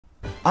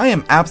I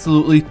am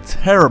absolutely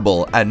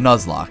terrible at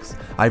Nuzlockes.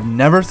 I've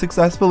never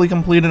successfully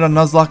completed a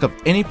Nuzlocke of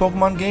any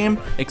Pokemon game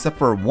except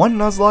for one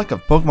Nuzlocke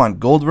of Pokemon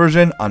Gold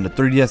version on the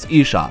 3DS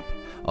eShop.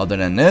 Other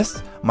than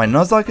this, my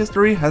Nuzlocke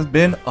history has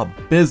been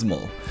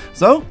abysmal.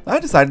 So I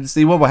decided to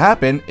see what would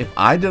happen if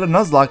I did a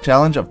Nuzlocke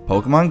challenge of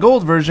Pokemon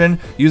Gold version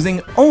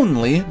using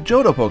only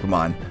Johto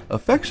Pokemon,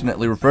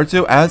 affectionately referred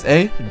to as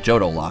a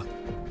Johtolocke.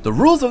 The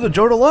rules of the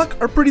Johtolocke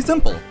are pretty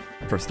simple.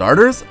 For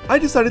starters, I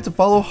decided to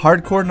follow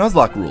hardcore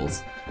Nuzlocke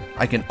rules.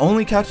 I can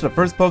only catch the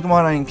first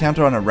Pokemon I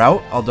encounter on a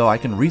route, although I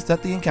can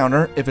reset the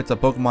encounter if it's a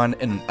Pokemon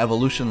in an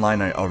evolution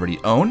line I already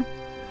own.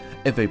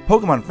 If a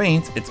Pokemon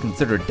faints, it's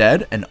considered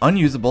dead and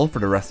unusable for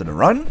the rest of the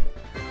run.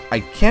 I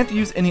can't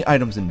use any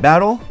items in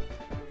battle.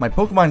 My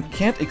Pokemon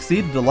can't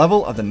exceed the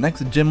level of the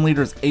next gym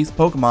leader's ace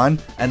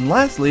Pokemon, and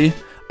lastly,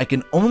 I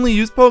can only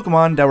use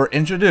Pokemon that were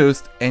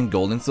introduced in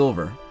Gold and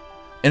Silver.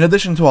 In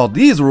addition to all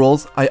these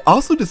rules, I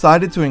also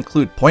decided to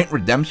include point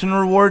redemption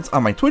rewards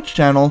on my Twitch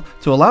channel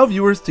to allow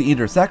viewers to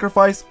either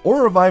sacrifice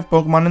or revive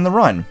Pokemon in the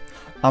run.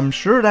 I'm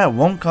sure that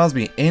won't cause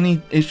me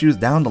any issues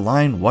down the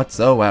line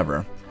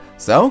whatsoever.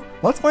 So,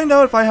 let's find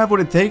out if I have what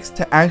it takes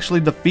to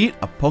actually defeat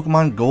a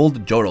Pokemon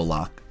Gold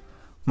Johtolocke.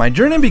 My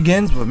journey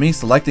begins with me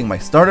selecting my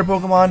starter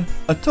Pokemon,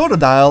 a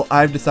Totodile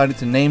I've decided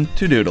to name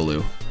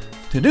Tudodolo.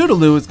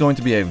 Tudodolo is going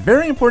to be a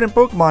very important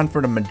Pokemon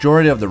for the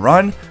majority of the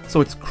run,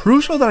 so it's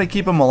crucial that I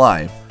keep him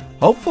alive.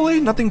 Hopefully,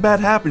 nothing bad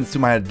happens to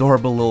my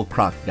adorable little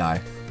croc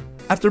guy.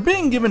 After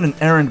being given an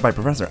errand by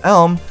Professor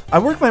Elm, I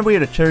work my way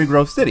to Cherry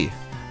Grove City.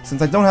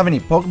 Since I don't have any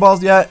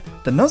Pokeballs yet,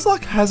 the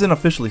Nuzlocke hasn't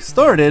officially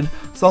started,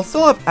 so I'll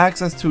still have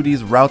access to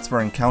these routes for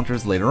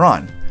encounters later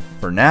on.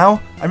 For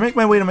now, I make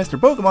my way to Mr.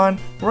 Pokemon,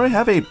 where I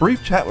have a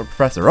brief chat with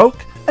Professor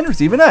Oak and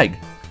receive an egg.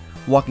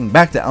 Walking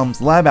back to Elm's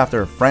lab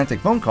after a frantic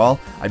phone call,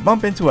 I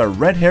bump into a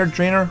red-haired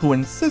trainer who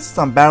insists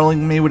on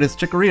battling me with his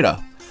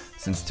Chikorita.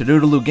 Since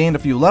Tudodolo gained a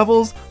few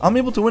levels, I'm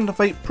able to win the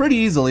fight pretty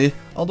easily,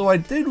 although I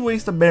did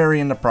waste a berry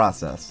in the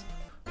process.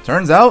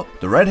 Turns out,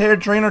 the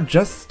red-haired trainer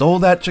just stole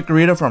that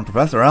Chikorita from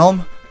Professor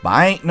Elm, but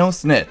I ain't no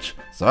snitch,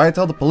 so I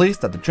tell the police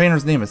that the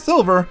trainer's name is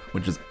Silver,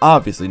 which is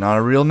obviously not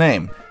a real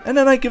name, and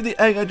then I give the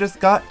egg I just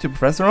got to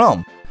Professor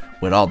Elm.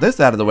 With all this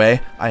out of the way,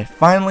 I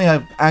finally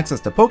have access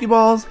to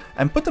Pokeballs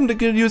and put them to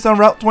good use on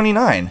Route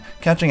 29,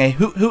 catching a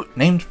Hoot Hoot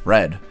named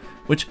Fred,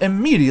 which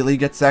immediately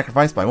gets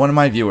sacrificed by one of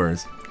my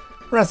viewers.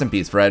 Rest in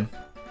peace, Fred.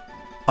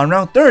 On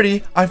Route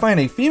 30, I find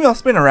a female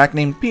Spinarak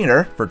named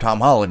Peter, for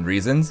Tom Holland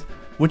reasons,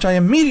 which I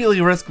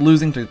immediately risk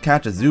losing to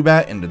catch a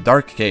Zubat in the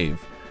Dark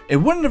Cave. It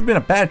wouldn't have been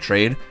a bad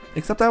trade,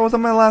 except I was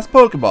on my last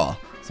Pokeball,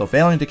 so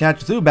failing to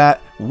catch Zubat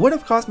would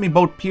have cost me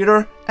both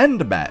Peter and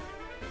the bat.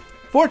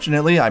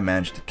 Fortunately, I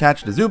managed to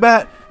catch the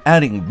Zubat,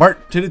 adding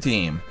Bart to the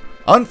team.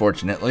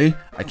 Unfortunately,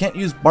 I can't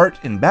use Bart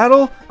in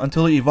battle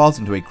until he evolves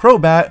into a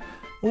Crobat,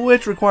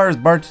 which requires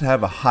Bart to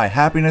have a high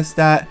happiness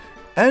stat,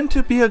 and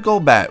to be a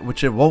Golbat,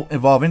 which it won't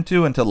evolve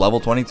into until level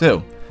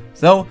 22.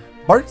 So,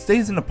 Bart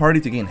stays in the party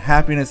to gain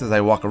happiness as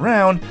I walk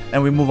around,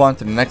 and we move on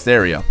to the next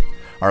area.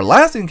 Our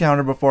last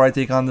encounter before I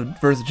take on the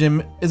first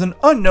gym is an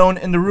unknown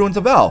in the ruins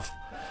of Elf,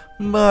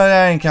 but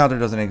that encounter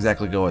doesn't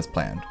exactly go as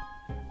planned.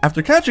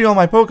 After catching all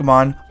my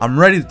Pokemon, I'm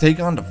ready to take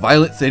on the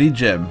Violet City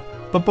Gym.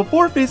 But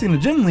before facing the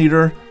gym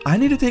leader, I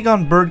need to take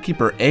on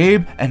Birdkeeper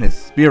Abe and his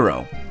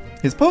Spearow.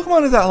 His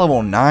Pokemon is at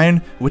level 9,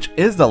 which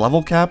is the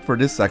level cap for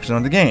this section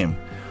of the game.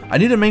 I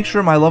need to make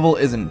sure my level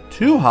isn't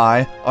too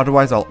high,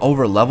 otherwise I'll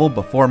over-level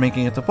before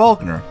making it to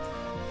Falkner.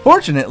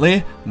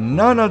 Fortunately,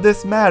 none of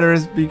this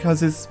matters because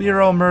his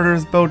Spearow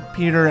murders both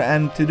Peter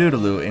and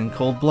Tudodolo in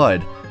cold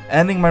blood,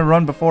 ending my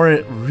run before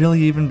it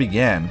really even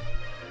began.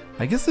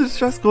 I guess this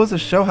just goes to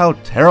show how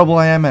terrible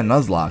I am at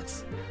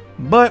Nuzlockes.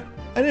 But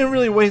I didn't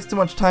really waste too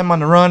much time on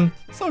the run,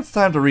 so it's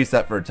time to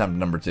reset for attempt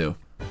number 2.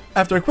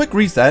 After a quick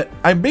reset,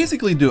 I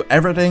basically do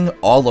everything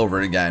all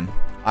over again.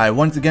 I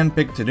once again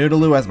pick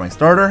Tudodolo as my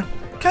starter,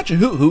 catch a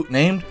Hoot Hoot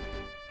named...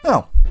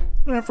 Oh,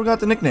 I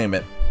forgot to nickname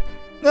it.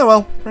 Oh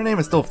well, her name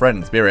is still Fred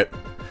in spirit.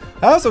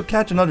 I also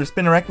catch another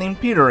Spinarak named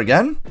Peter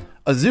again,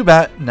 a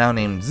Zubat, now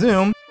named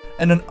Zoom,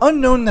 and an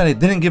unknown that I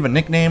didn't give a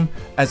nickname,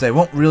 as I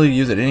won't really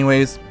use it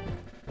anyways.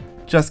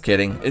 Just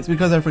kidding, it's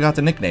because I forgot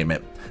to nickname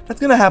it. That's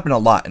gonna happen a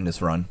lot in this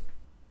run.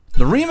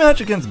 The rematch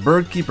against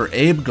Birdkeeper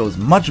Abe goes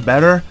much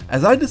better,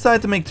 as I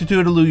decide to make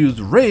Tudodolo use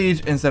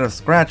Rage instead of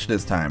Scratch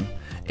this time.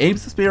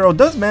 Abe's Spearow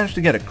does manage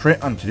to get a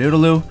crit on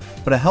Tudodolo,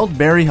 but a held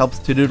berry helps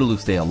Tudodolo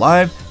stay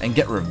alive and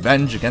get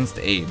revenge against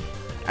Abe.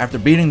 After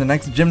beating the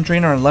next gym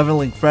trainer and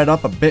leveling Fred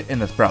up a bit in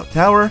the Sprout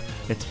Tower,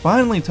 it's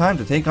finally time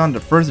to take on the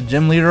first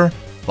gym leader,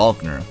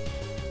 Falkner.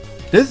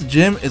 This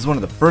gym is one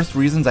of the first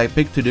reasons I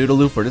picked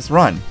Tudodolo for this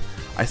run.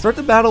 I start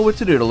the battle with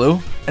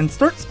Tudodolo and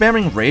start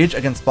spamming Rage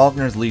against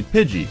Falkner's lead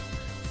Pidgey.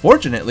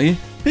 Fortunately,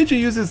 Pidgey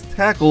uses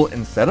Tackle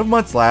instead of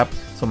Mud Slap,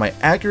 so my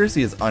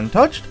accuracy is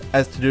untouched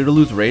as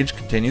Tudodolo's Rage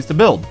continues to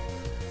build.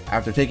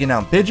 After taking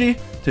down Pidgey,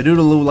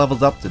 Tudodolo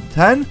levels up to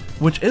 10,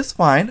 which is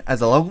fine as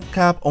the level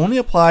cap only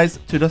applies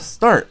to the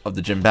start of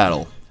the gym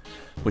battle.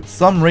 With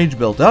some rage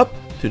built up,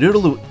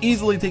 Tudodolo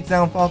easily takes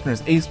down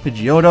Falkner's ace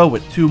Pidgeotto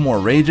with 2 more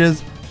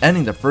rages,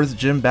 ending the first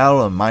gym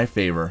battle in my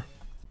favor.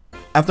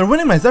 After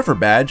winning my Zephyr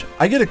badge,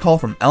 I get a call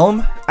from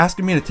Elm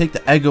asking me to take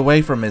the egg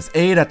away from his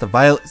aide at the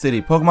Violet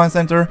City Pokemon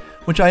Center,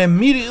 which I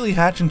immediately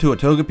hatch into a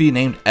Togepi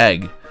named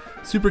Egg.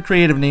 Super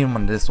creative name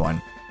on this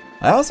one.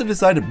 I also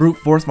decided to brute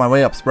force my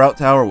way up Sprout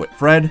Tower with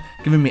Fred,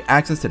 giving me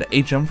access to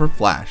the HM for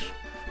Flash.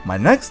 My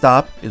next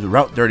stop is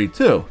Route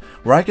 32,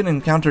 where I can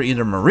encounter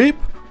either Mareep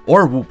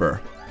or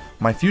Wooper.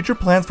 My future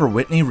plans for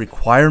Whitney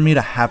require me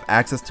to have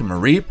access to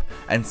Mareep,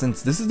 and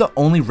since this is the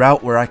only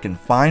route where I can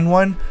find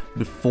one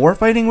before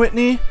fighting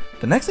Whitney,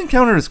 the next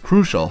encounter is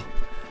crucial.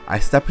 I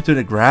step into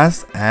the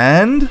grass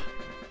and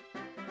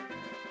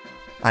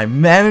I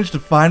managed to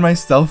find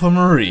myself a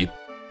Mareep.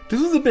 This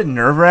was a bit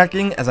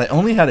nerve-wracking as I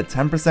only had a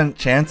 10%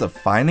 chance of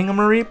finding a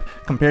Mareep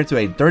compared to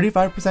a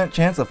 35%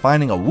 chance of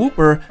finding a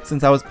Wooper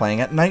since I was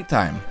playing at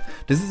nighttime.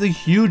 This is a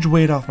huge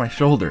weight off my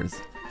shoulders.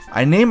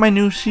 I named my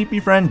new sheepy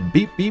friend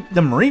Beep Beep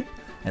the Mareep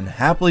and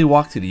happily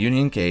walked to the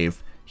Union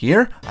Cave.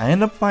 Here, I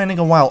end up finding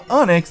a wild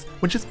Onix,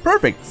 which is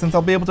perfect since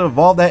I'll be able to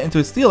evolve that into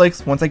a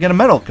Steelix once I get a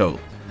metal coat.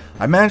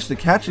 I managed to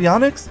catch the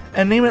Onix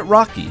and name it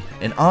Rocky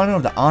in honor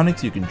of the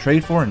Onix you can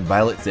trade for in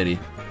Violet City.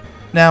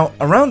 Now,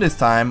 around this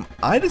time,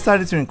 I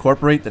decided to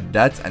incorporate the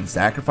deaths and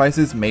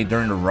sacrifices made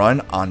during the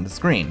run on the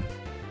screen.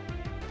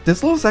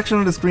 This little section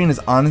of the screen is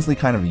honestly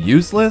kind of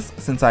useless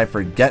since I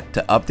forget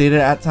to update it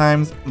at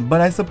times,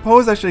 but I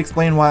suppose I should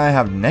explain why I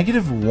have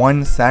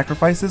 -1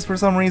 sacrifices for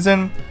some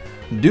reason.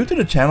 Due to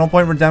the channel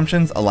point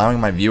redemptions allowing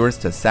my viewers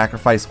to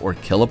sacrifice or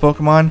kill a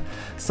Pokemon,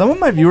 some of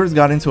my viewers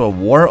got into a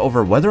war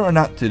over whether or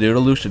not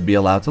Doodaloo should be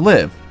allowed to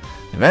live.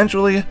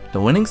 Eventually,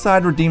 the winning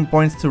side redeemed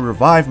points to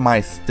revive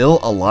my still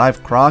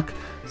alive Croc,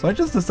 so I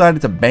just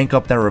decided to bank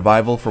up that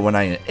revival for when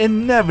I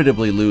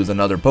inevitably lose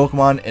another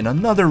Pokemon in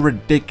another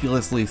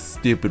ridiculously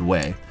stupid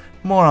way.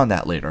 More on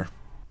that later.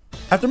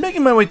 After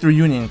making my way through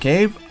Union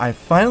Cave, I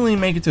finally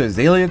make it to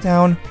Azalea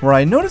Town, where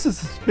I notice a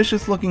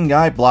suspicious looking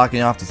guy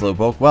blocking off the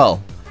Slowpoke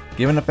well.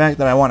 Given the fact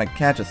that I want to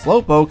catch a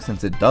Slowpoke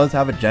since it does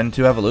have a Gen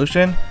 2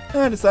 evolution,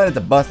 I decided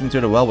to bust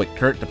into the well with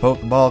Kurt the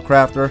Pokeball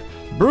Crafter,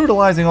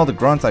 brutalizing all the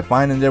grunts I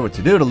find in there with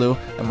Doodaloo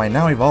and my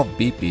now evolved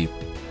Beep Beep.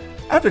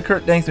 After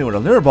Kurt thanks me with a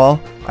Lure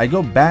Ball, I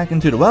go back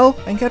into the well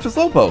and catch a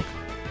Slowpoke,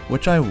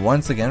 which I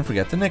once again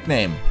forget to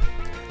nickname.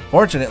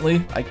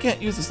 Fortunately, I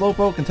can't use the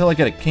Slowpoke until I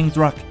get a King's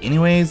Rock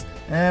anyways,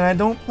 and I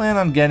don't plan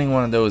on getting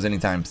one of those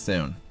anytime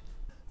soon.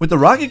 With the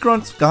Rocky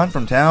Grunts gone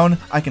from town,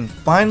 I can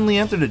finally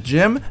enter the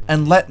gym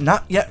and let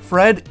Not Yet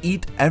Fred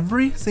eat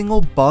every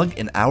single bug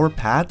in our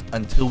path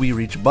until we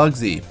reach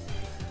Bugsy.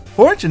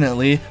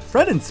 Fortunately,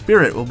 Fred in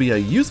Spirit will be a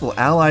useful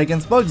ally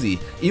against Bugsy,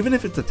 even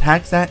if its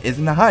attack stat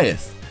isn't the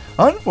highest.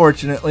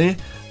 Unfortunately,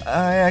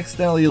 I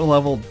accidentally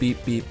leveled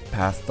Beep Beep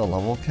past the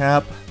level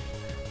cap,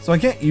 so I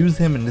can't use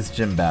him in this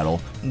gym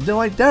battle,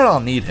 though I doubt I'll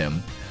need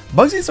him.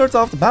 Bugsy starts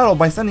off the battle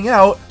by sending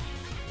out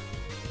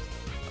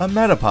a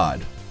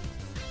Metapod.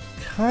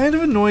 Kind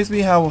of annoys me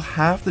how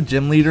half the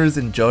gym leaders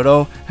in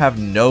Johto have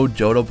no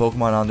Johto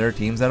Pokemon on their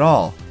teams at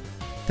all.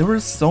 There were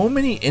so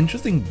many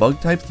interesting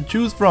bug types to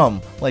choose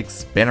from, like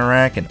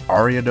Spinarak and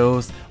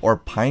Ariados, or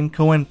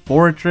Pineco and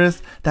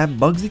Fortress that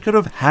Bugsy could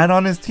have had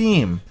on his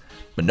team.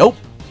 But nope,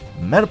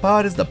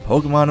 Metapod is the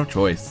Pokemon of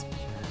choice.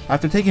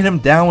 After taking him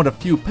down with a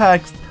few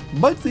pecks,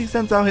 Bugsy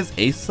sends out his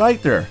ace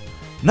Scyther.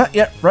 Not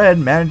Yet Fred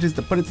manages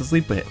to put it to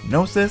sleep with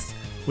Hypnosis,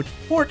 which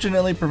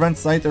fortunately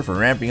prevents Scyther from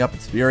ramping up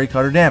its Fury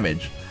Cutter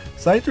damage.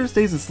 Scyther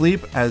stays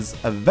asleep as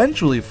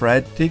eventually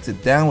Fred takes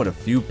it down with a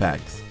few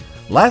pecks.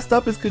 Last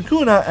up is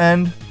Kakuna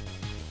and...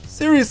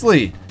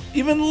 seriously,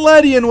 even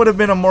Ledian would have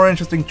been a more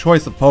interesting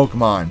choice of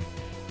Pokemon.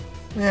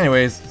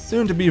 Anyways,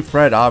 soon to be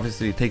Fred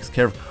obviously takes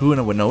care of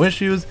Kakuna with no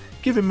issues,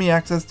 giving me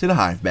access to the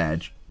Hive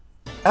badge.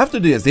 After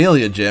the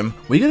Azalea gym,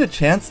 we get a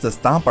chance to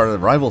stomp our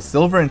rival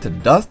Silver into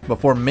dust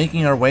before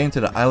making our way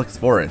into the Ilex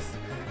Forest.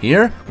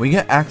 Here, we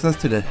get access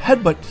to the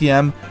Headbutt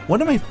TM,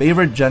 one of my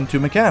favorite Gen 2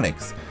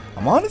 mechanics.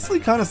 I'm honestly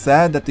kinda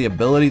sad that the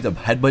ability to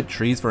headbutt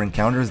trees for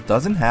encounters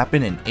doesn't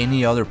happen in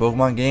any other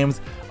Pokemon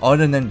games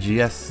other than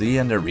GSC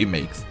and their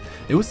remakes.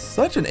 It was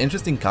such an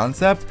interesting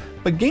concept,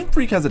 but Game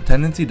Freak has a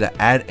tendency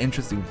to add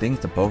interesting things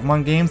to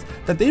Pokemon games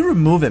that they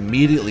remove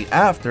immediately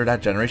after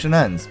that generation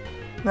ends.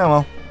 Oh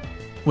well.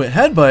 With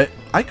Headbutt,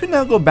 I could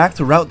now go back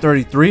to Route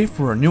 33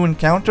 for a new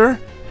encounter,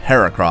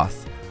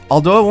 Heracross.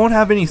 Although I won't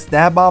have any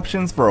stab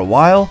options for a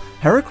while,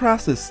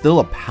 Heracross is still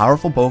a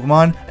powerful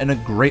Pokemon and a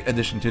great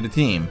addition to the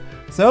team.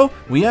 So,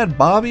 we add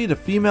Bobby, the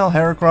female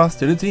Heracross,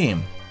 to the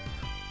team.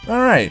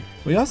 Alright,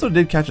 we also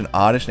did catch an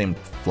oddish named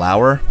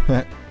Flower,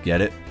 get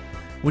it?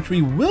 Which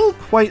we will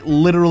quite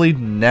literally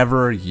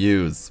never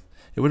use.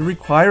 It would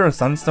require a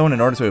Sunstone in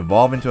order to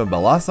evolve into a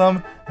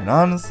Bellossom, and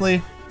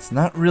honestly, it's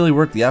not really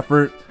worth the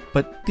effort,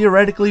 but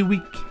theoretically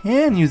we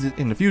can use it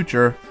in the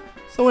future,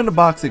 so in the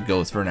box it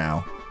goes for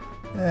now.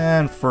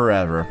 And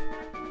forever.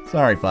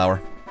 Sorry,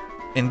 Flower.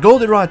 In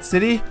Goldenrod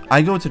City,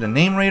 I go to the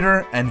Name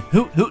Raider, and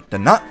Hoot Hoot the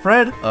Not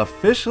Fred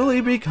officially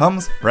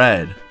becomes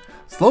Fred.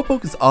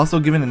 Slowpoke is also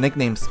given the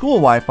nickname School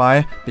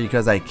Wi-Fi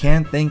because I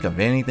can't think of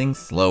anything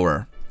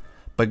slower.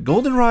 But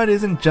Goldenrod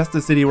isn't just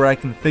a city where I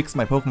can fix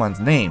my Pokemon's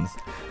names,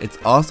 it's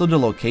also the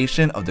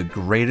location of the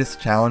greatest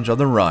challenge of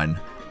the run,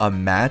 a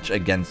match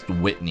against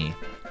Whitney.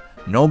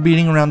 No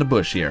beating around the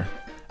bush here.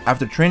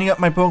 After training up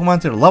my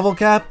Pokemon to the level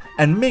cap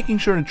and making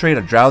sure to trade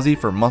a Drowsy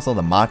for Muscle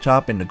the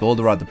Machop in the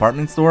Goldenrod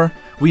department store,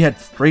 we head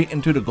straight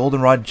into the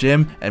Goldenrod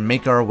gym and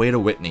make our way to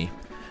Whitney.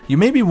 You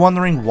may be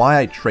wondering why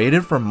I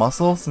traded for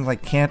Muscle since I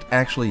can't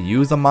actually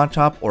use a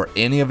Machop or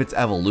any of its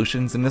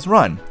evolutions in this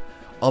run.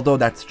 Although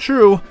that's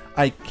true,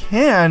 I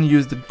can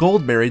use the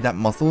Goldberry that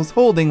Muscle is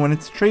holding when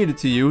it's traded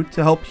to you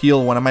to help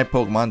heal one of my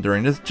Pokemon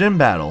during this gym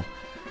battle.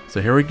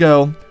 So here we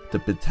go, the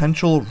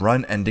potential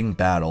run-ending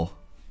battle.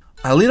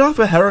 I lead off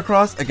a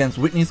Heracross against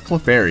Whitney's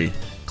Clefairy.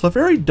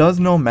 Clefairy does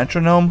know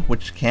Metronome,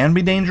 which can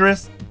be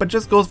dangerous, but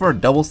just goes for a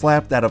double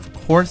slap that of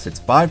course hits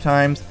 5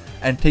 times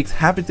and takes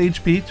half its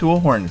HP to a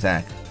Horn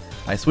attack.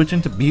 I switch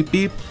into Beep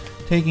Beep,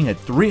 taking a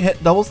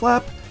 3-hit double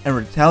slap and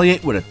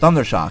retaliate with a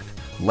Thunder Shock,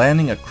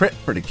 landing a crit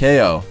for the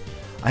KO.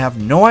 I have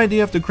no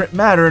idea if the crit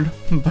mattered,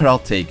 but I'll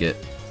take it.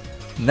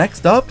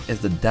 Next up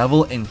is the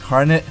Devil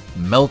Incarnate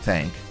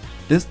Miltank.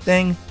 This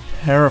thing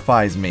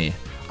terrifies me.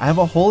 I have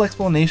a whole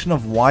explanation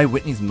of why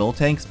Whitney's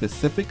Miltank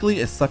specifically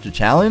is such a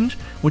challenge,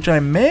 which I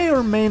may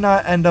or may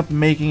not end up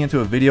making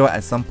into a video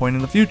at some point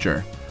in the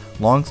future.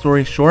 Long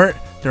story short,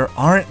 there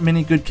aren't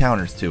many good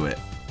counters to it.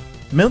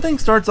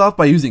 Miltank starts off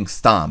by using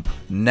Stomp,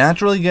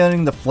 naturally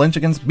getting the flinch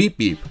against Beep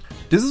Beep.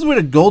 This is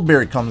where the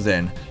Goldberry comes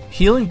in,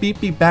 healing Beep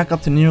Beep back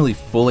up to nearly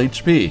full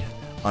HP.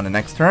 On the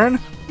next turn,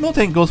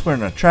 Miltank goes for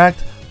an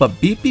Attract, but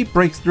Beep Beep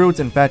breaks through its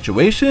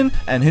infatuation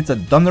and hits a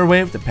Thunder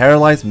Wave to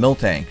paralyze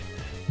Miltank.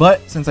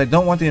 But since I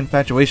don't want the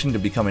infatuation to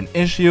become an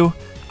issue,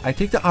 I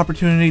take the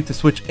opportunity to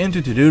switch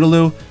into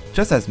Todoodaloo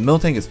just as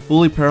Miltank is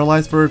fully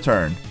paralyzed for a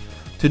turn.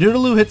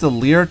 Todoodaloo hits a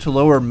Leer to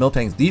lower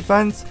Miltank's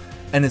defense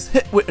and is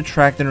hit with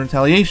Attract in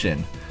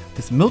retaliation.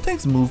 This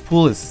Miltank's move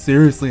pool is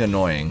seriously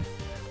annoying.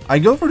 I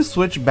go for the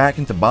switch back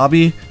into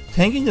Bobby,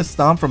 tanking a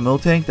Stomp from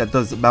Miltank that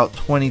does about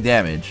 20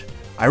 damage.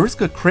 I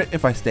risk a crit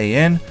if I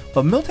stay in,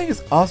 but Miltank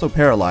is also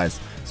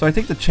paralyzed, so I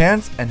take the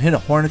chance and hit a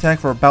Horn attack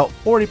for about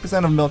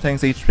 40% of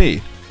Miltank's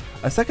HP.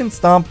 A second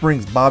Stomp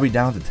brings Bobby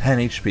down to 10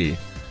 HP.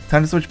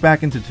 Time to switch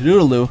back into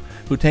Todoodaloo,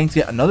 who tanks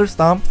yet another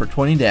Stomp for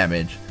 20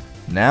 damage.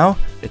 Now,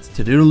 it's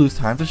Todoodaloo's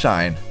time to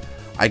shine.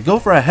 I go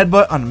for a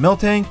Headbutt on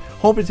Miltank,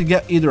 hoping to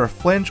get either a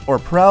flinch or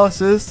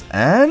paralysis,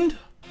 and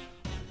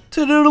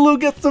Todoodaloo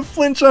gets the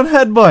flinch on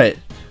Headbutt!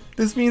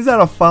 This means that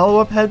a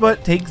follow-up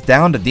Headbutt takes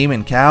down the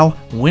Demon Cow,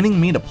 winning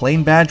me the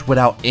Plane Badge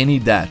without any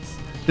deaths.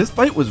 This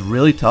fight was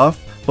really tough,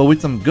 but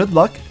with some good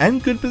luck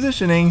and good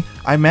positioning,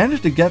 I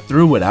managed to get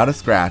through without a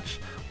scratch.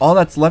 All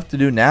that's left to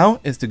do now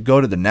is to go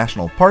to the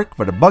National Park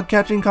for the bug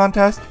catching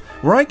contest,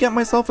 where I get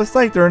myself a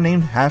Scyther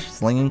named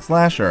Slinging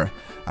Slasher.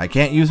 I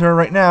can't use her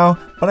right now,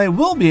 but I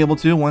will be able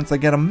to once I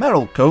get a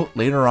metal coat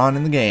later on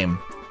in the game.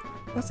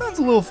 That sounds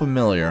a little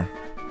familiar.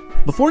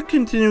 Before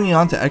continuing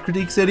on to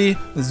Ecruteak City,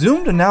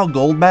 Zoom to now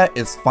Golbat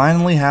is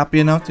finally happy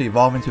enough to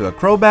evolve into a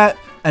Crobat,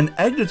 and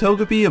Egg to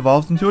Togepi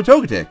evolves into a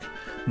Togetic.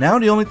 Now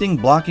the only thing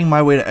blocking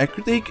my way to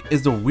Ecruteak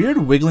is the weird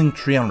wiggling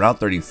tree on Route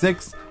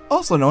 36,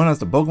 also known as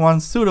the Pokemon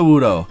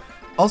Sudowoodo,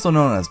 also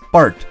known as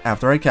Bart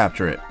after I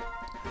capture it.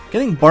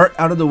 Getting Bart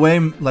out of the way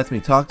lets me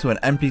talk to an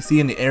NPC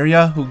in the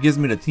area who gives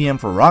me the TM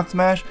for Rock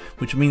Smash,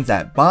 which means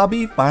that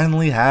Bobby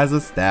finally has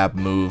a stab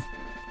move.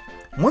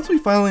 Once we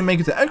finally make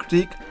it to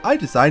Ecruteak, I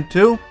decide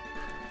to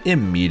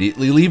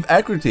immediately leave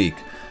Ecruteak.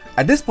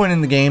 At this point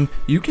in the game,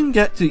 you can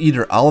get to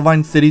either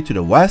Olivine City to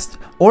the west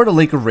or the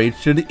Lake of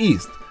Rage to the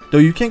east, though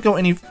you can't go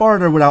any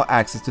farther without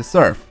access to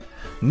Surf.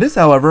 This,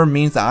 however,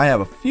 means that I have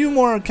a few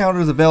more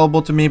encounters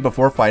available to me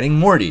before fighting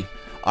Morty.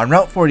 On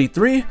Route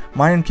 43,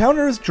 my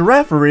encounter is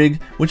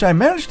Girafarig, which I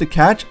managed to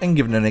catch and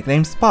give the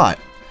nickname Spot.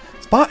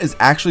 Spot is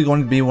actually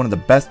going to be one of the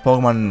best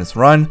Pokemon in this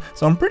run,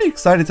 so I'm pretty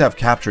excited to have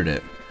captured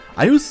it.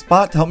 I used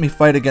Spot to help me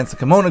fight against the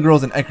Kimono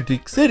Girls in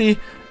Ecruteak City,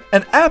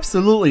 and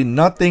absolutely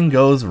nothing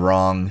goes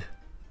wrong.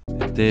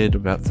 It did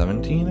about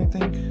 17, I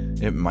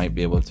think. It might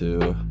be able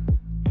to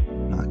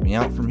knock me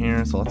out from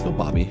here, so let's go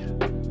Bobby.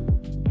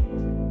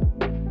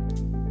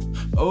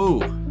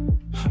 Oh,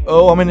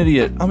 I'm an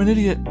idiot. I'm an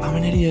idiot.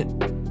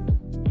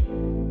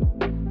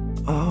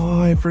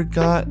 Oh, I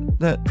forgot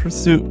that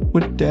Pursuit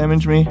would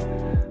damage me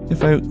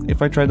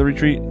if I tried to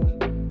retreat.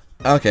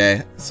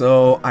 Okay,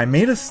 so I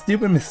made a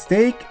stupid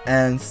mistake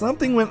and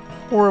something went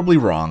horribly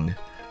wrong.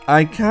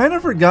 I kinda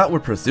forgot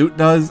what Pursuit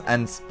does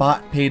and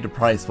Spot paid the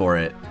price for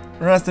it.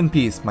 Rest in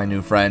peace, my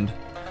new friend.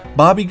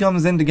 Bobby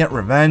comes in to get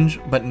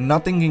revenge, but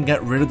nothing can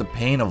get rid of the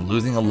pain of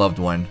losing a loved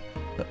one.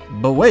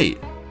 But wait,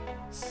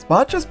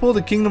 Spot just pulled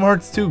a Kingdom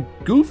Hearts 2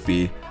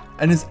 Goofy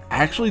and is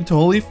actually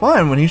totally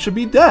fine when he should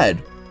be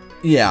dead.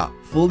 Yeah,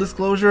 full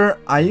disclosure,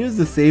 I used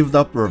the saved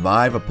up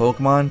Revive a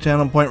Pokemon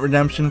channel point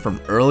redemption from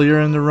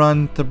earlier in the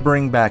run to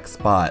bring back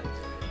Spot.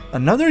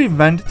 Another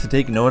event to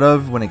take note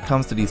of when it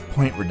comes to these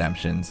point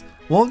redemptions.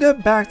 We'll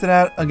get back to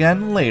that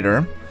again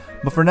later,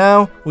 But for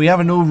now, we have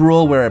a new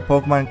rule where a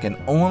Pokemon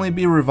can only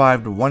be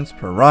revived once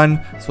per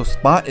run, so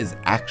Spot is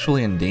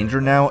actually in danger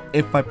now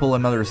if I pull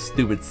another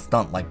stupid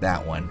stunt like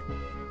that one.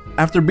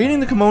 After beating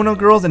the Kimono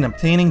Girls and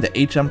obtaining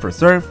the HM for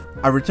Surf,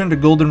 I return to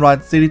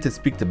Goldenrod City to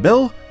speak to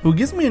Bill, who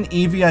gives me an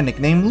Eevee I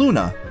nicknamed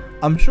Luna.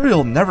 I'm sure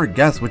you'll never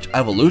guess which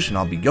evolution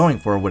I'll be going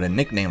for with a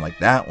nickname like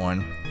that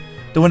one.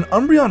 Though an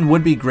Umbreon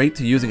would be great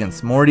to use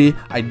against Morty,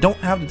 I don't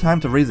have the time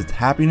to raise its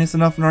happiness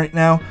enough right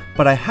now,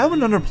 but I have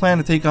another plan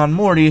to take on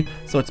Morty,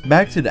 so it's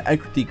back to the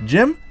Ekritique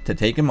Gym to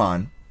take him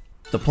on.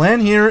 The plan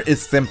here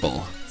is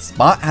simple.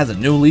 Spot has a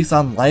new lease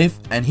on life,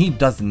 and he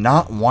does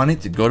not want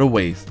it to go to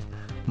waste.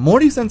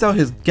 Morty sends out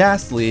his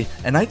Ghastly,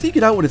 and I take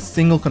it out with a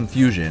single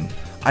Confusion.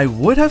 I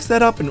would have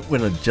set up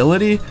with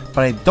Agility,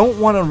 but I don't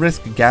want to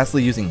risk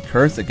Ghastly using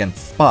Curse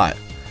against Spot.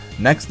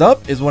 Next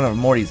up is one of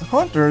Morty's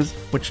Haunters,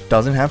 which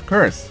doesn't have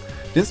Curse.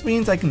 This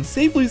means I can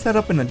safely set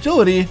up an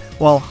Agility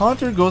while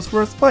Haunter goes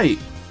for a Spite.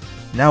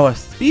 Now a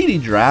speedy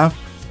draft,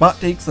 Spot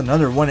takes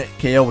another 1-hit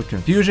KO with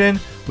Confusion,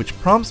 which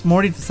prompts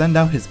Morty to send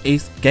out his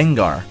ace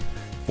Gengar.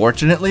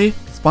 Fortunately,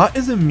 Spot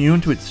is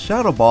immune to its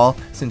Shadow Ball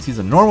since he's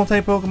a normal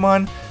type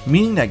Pokemon,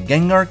 meaning that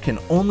Gengar can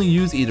only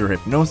use either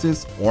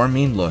Hypnosis or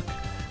Mean Look.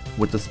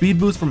 With the speed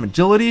boost from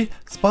Agility,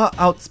 Spot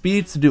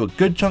outspeeds to do a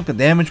good chunk of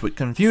damage with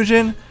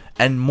Confusion,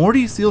 and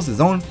Morty seals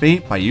his own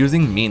fate by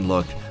using Mean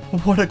Look.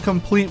 What a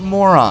complete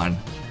moron.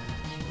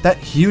 That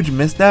huge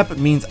misstep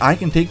means I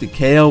can take the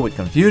KO with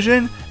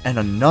Confusion, and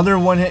another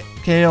 1-hit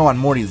KO on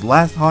Morty's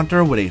last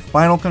Haunter with a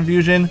final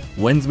Confusion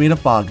wins me the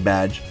Fog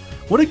Badge.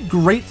 What a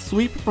great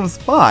sweep from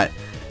Spot.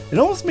 It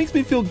almost makes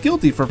me feel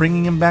guilty for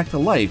bringing him back to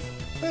life.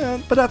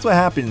 But that's what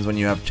happens when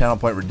you have channel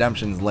point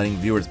redemptions letting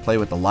viewers play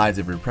with the lives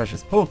of your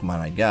precious Pokemon,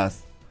 I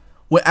guess.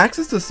 With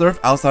access to Surf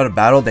outside of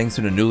battle thanks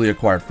to the newly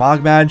acquired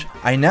Fog Badge,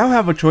 I now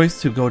have a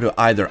choice to go to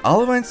either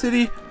Olivine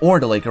City or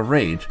the Lake of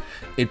Rage.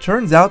 It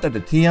turns out that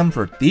the TM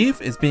for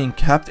Thief is being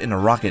kept in a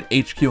Rocket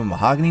HQ in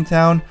Mahogany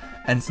Town,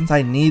 and since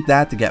I need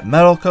that to get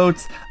Metal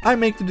Coats, I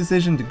make the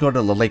decision to go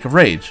to the Lake of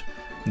Rage.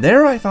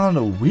 There I found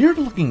a weird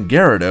looking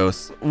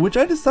Gyarados, which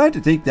I decide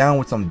to take down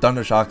with some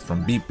Thundershocks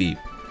from Beep Beep.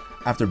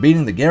 After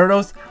beating the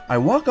Gyarados, I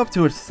walk up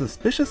to a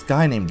suspicious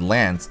guy named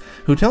Lance,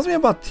 who tells me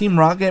about Team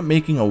Rocket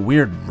making a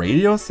weird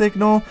radio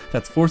signal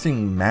that's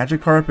forcing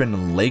Magikarp in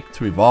the lake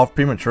to evolve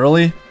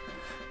prematurely.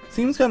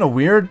 Seems kinda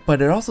weird,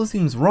 but it also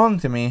seems wrong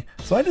to me,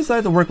 so I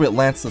decide to work with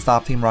Lance to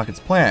stop Team Rocket's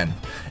plan.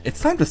 It's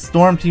time to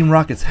storm Team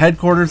Rocket's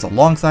headquarters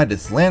alongside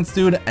this Lance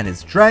dude and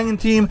his Dragon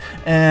team,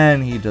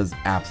 and he does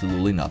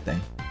absolutely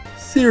nothing.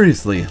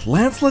 Seriously,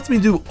 Lance lets me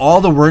do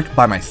all the work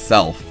by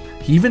myself.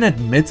 He even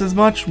admits as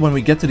much when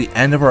we get to the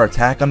end of our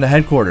attack on the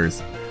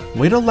headquarters.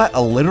 Way to let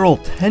a literal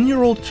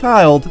 10-year-old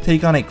child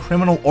take on a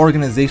criminal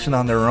organization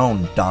on their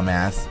own,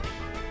 dumbass.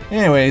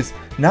 Anyways,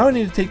 now I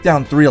need to take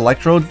down 3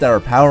 electrodes that are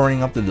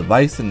powering up the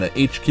device in the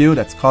HQ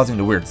that's causing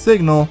the weird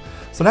signal,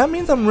 so that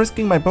means I'm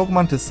risking my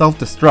Pokemon to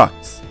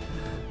self-destruct.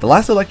 The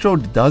last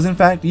electrode does in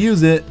fact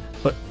use it,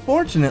 but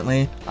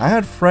fortunately, I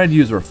had Fred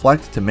use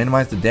Reflect to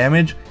minimize the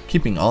damage,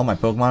 keeping all my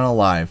Pokemon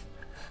alive.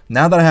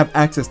 Now that I have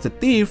access to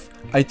Thief,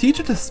 I teach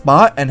it to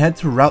Spot and head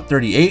to Route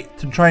 38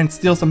 to try and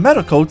steal some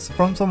Metal Coats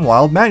from some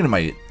wild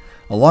Magnemite.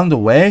 Along the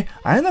way,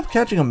 I end up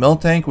catching a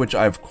Miltank, which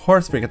I of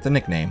course forget to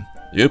nickname.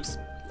 Oops.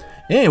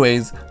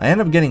 Anyways, I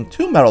end up getting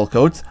 2 Metal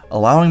Coats,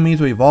 allowing me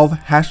to evolve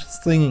Hash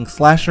Slinging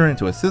Slasher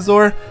into a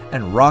Scizor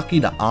and Rocky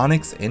the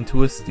Onix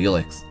into a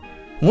Steelix.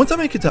 Once I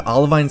make it to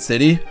Olivine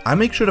City, I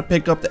make sure to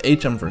pick up the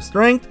HM for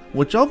Strength,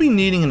 which I'll be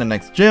needing in the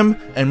next gym,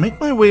 and make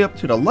my way up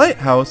to the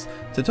Lighthouse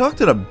to talk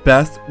to the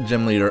best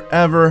gym leader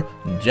ever,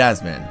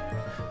 Jasmine.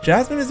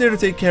 Jasmine is there to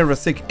take care of a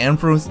sick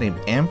Ampharos named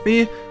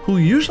Amphi, who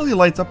usually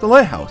lights up the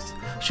Lighthouse.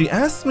 She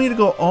asks me to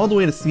go all the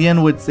way to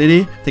Cianwood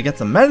City to get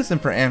some medicine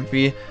for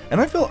Amphi,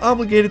 and I feel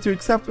obligated to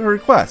accept her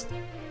request.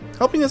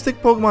 Helping a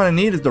sick Pokemon in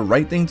need is the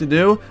right thing to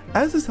do,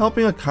 as is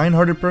helping a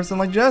kind-hearted person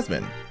like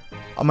Jasmine.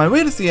 On my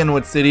way to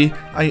Cianwood City,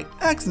 I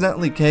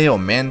accidentally KO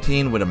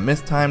Mantine with a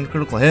mistimed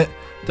critical hit,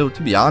 though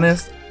to be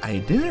honest, I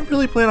didn't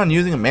really plan on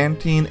using a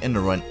Mantine in the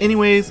run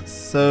anyways,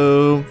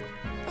 so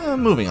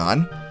moving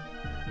on.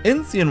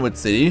 In Cianwood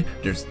City,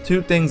 there's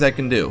 2 things I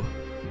can do.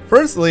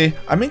 Firstly,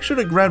 I make sure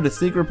to grab the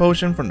secret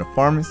potion from the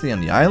pharmacy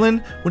on the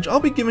island, which I'll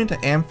be giving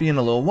to Amphi in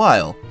a little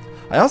while.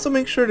 I also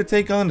make sure to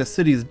take on the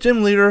city's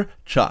gym leader,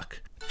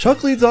 Chuck.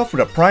 Chuck leads off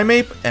with a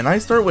Primeape, and I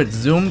start with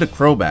Zoom the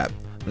Crobat.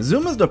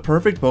 Zoom is the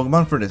perfect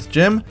Pokemon for this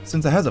gym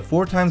since it has a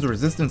 4 times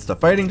resistance to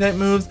fighting type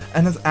moves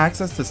and has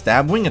access to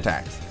stab wing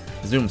attacks.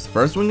 Zoom's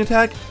first wing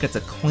attack gets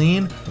a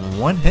clean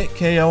 1-hit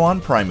KO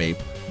on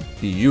Primeape.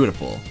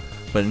 Beautiful.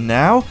 But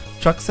now,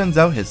 Chuck sends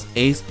out his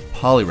ace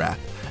Poliwrath,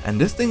 and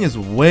this thing is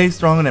way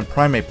stronger than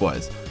Primeape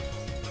was.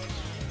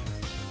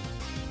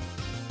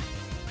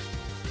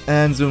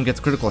 And Zoom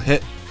gets critical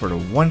hit for the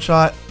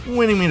 1-shot,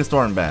 winning me the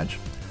Storm Badge.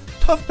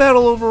 Tough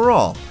battle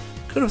overall.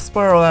 Could have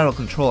spiraled out of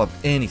control at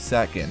any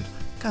second.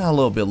 Got a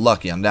little bit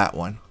lucky on that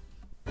one.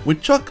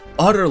 With Chuck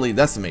utterly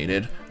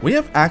decimated, we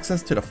have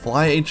access to the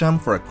Fly HM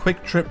for a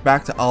quick trip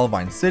back to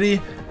Olivine City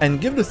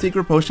and give the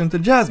secret potion to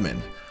Jasmine.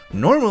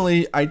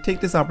 Normally, I'd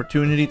take this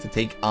opportunity to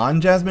take on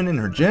Jasmine in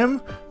her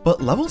gym,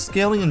 but level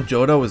scaling in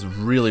Johto is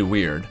really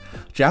weird.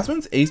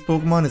 Jasmine's ace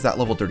Pokemon is at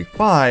level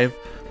 35,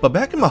 but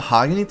back in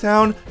Mahogany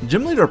Town,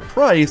 Gym Leader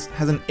Price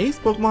has an ace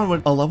Pokemon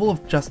with a level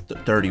of just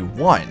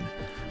 31.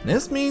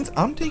 This means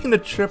I'm taking a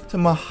trip to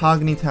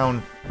Mahogany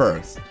Town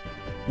first.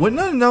 With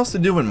nothing else to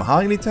do in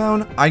Mahogany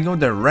Town, I go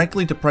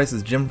directly to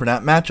Price's gym for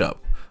that matchup.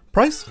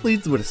 Price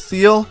leads with a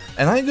Seal,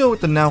 and I go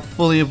with the now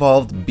fully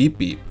evolved Beep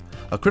Beep.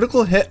 A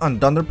critical hit on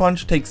Thunder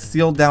Punch takes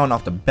Seal down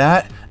off the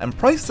bat, and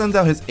Price sends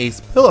out his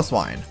ace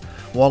Piloswine.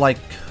 While I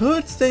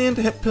could stay in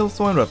to hit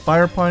Piloswine with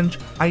Fire Punch,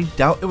 I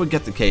doubt it would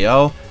get the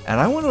KO, and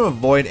I want to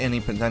avoid any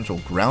potential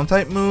ground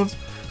type moves,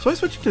 so I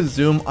switch to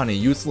Zoom on a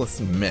useless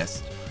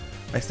Mist.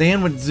 I stay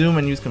in with Zoom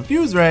and use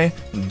Confuse Ray,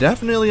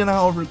 definitely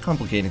not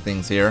overcomplicating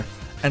things here,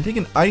 and take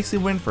an Icy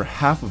Wind for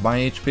half of my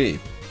HP.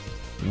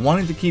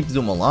 Wanting to keep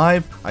Zoom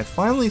alive, I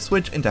finally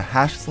switch into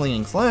Hash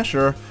Slinging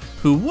Slasher,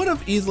 who would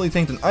have easily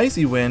tanked an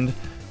Icy Wind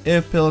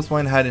if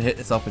Piloswine hadn't hit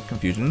itself with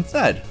Confusion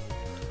instead.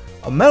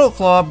 A Metal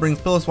Claw brings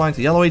Piloswine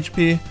to yellow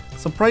HP,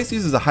 so Price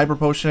uses a Hyper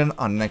Potion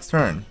on the next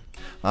turn.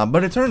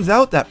 But it turns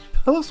out that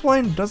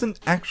Piloswine doesn't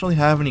actually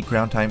have any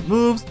ground type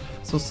moves,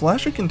 so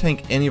Slasher can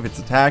tank any of its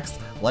attacks,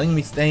 letting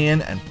me stay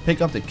in and pick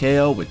up the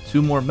KO with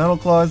 2 more Metal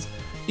Claws,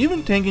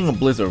 even tanking a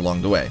Blizzard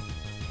along the way.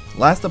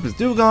 Last up is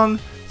Dugong,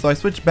 so I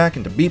switch back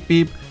into Beep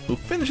Beep, who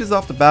finishes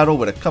off the battle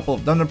with a couple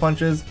of Thunder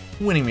Punches,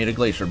 winning me the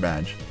Glacier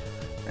Badge.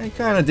 I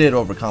kinda did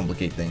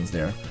overcomplicate things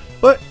there,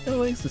 but at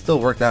least it still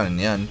worked out in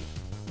the end.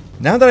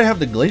 Now that I have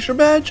the Glacier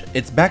Badge,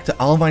 it's back to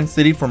Olivine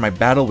City for my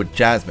battle with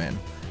Jasmine.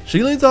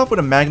 She leads off with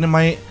a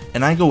Magnemite,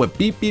 and I go with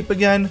Beep Beep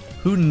again,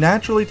 who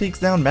naturally takes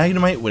down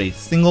Magnemite with a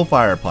single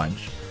Fire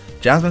Punch.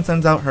 Jasmine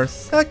sends out her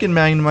second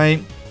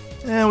Magnemite,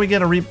 and we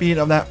get a repeat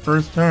of that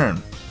first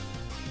turn.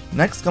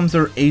 Next comes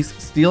her ace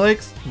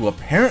Steelix, who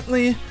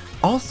apparently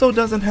also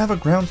doesn't have a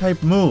ground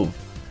type move.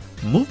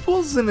 Move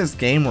pools in this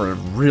game were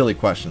really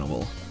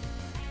questionable.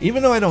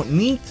 Even though I don't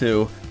need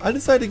to, I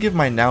decide to give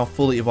my now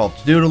fully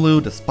evolved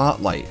Doodaloo the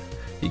spotlight.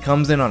 He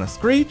comes in on a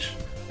Screech,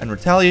 and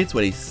retaliates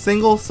with a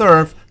single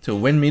Surf to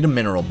win me the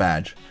Mineral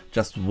Badge.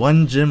 Just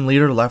one gym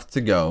leader left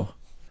to go.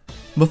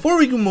 Before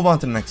we can move on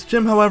to the next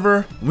gym,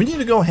 however, we need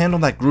to go handle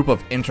that group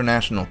of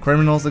international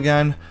criminals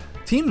again.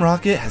 Team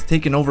Rocket has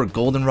taken over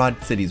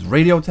Goldenrod City's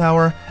radio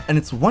tower, and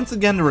it's once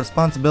again the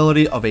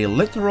responsibility of a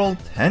literal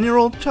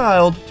 10-year-old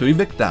child to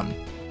evict them.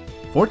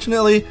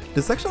 Fortunately,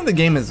 this section of the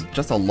game is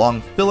just a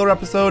long filler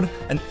episode,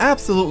 and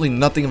absolutely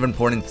nothing of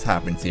importance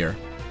happens here.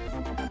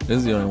 This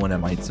is the only one that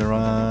might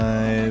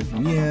survive.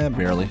 Yeah,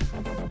 barely.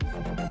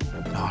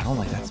 Oh, I don't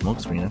like that smoke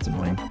screen, that's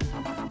annoying.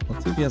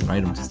 Let's see if he has an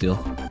item to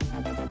steal.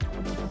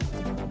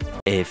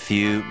 A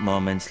few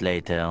moments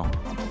later.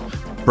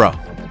 Bro,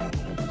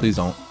 please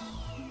don't.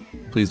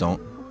 Please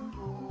don't.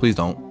 Please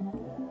don't.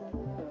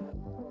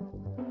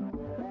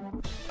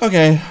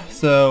 Okay,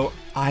 so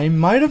I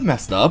might have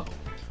messed up.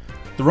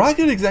 The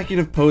Rocket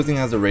executive posing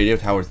as the radio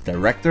tower's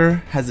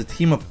director has a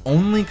team of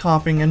only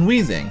coughing and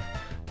wheezing.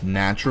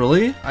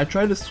 Naturally, I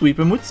tried to sweep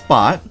him with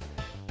Spot,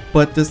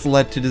 but this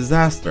led to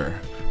disaster.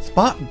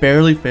 Spot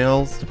barely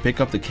fails to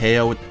pick up the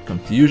KO with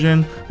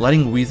Confusion,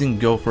 letting Wheezing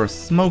go for a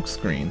smoke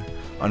screen.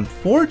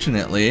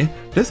 Unfortunately,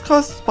 this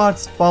caused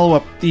Spot's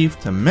follow-up Thief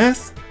to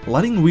miss,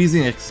 letting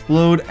Wheezing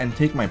explode and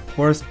take my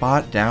poor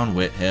Spot down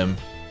with him.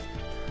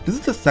 This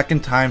is the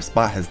second time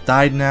Spot has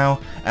died now,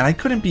 and I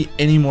couldn't be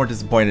any more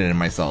disappointed in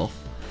myself.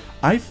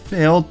 I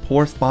failed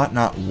poor Spot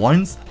not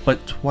once,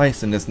 but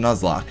twice in this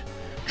Nuzlocke.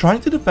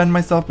 Trying to defend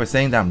myself by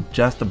saying that I'm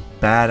just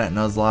bad at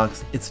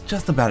Nuzlockes, it's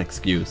just a bad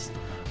excuse.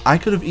 I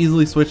could have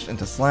easily switched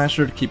into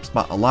Slasher to keep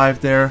Spot alive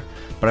there,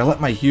 but I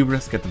let my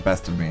hubris get the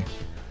best of me.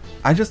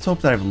 I just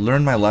hope that I've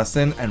learned my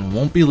lesson and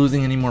won't be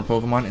losing any more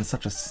Pokemon in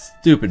such a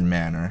stupid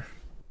manner.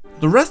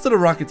 The rest of the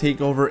Rocket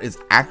takeover is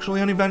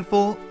actually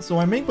uneventful, so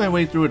I make my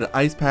way through the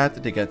ice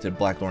path to get to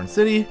Blackthorn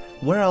City,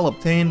 where I'll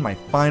obtain my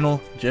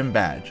final gym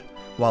badge.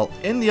 While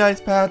in the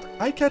ice path,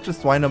 I catch a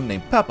Swinub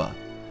named Peppa.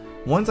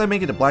 Once I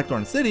make it to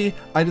Blackthorn City,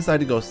 I decide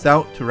to go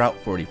south to Route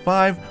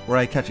 45, where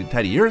I catch a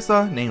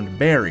Teddiursa named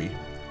Barry.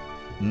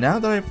 Now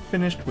that I've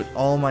finished with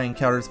all my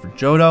encounters for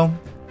Johto,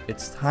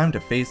 it's time to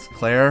face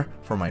Claire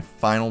for my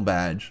final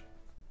badge.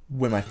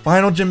 With my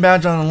final gym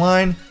badge on the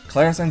line,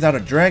 Claire sends out a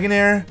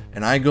Dragonair,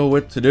 and I go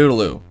with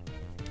Doodaloo.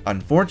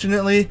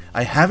 Unfortunately,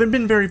 I haven't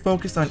been very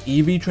focused on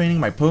EV training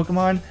my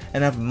Pokemon,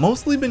 and have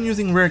mostly been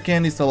using rare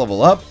candies to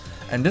level up,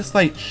 and this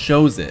fight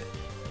shows it.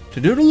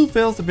 Doodaloo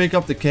fails to pick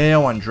up the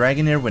KO on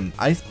Dragonair with an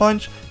Ice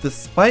Punch,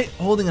 despite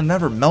holding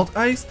another Melt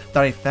Ice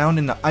that I found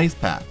in the Ice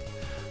Path.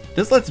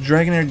 This lets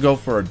Dragonair go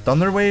for a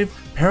Thunder Wave,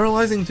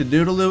 paralyzing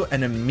Doodaloo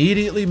and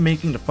immediately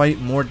making the fight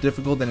more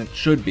difficult than it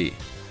should be.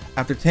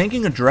 After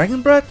tanking a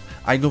Dragon Breath,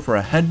 I go for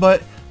a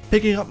Headbutt,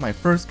 picking up my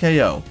first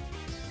KO.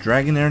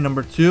 Dragonair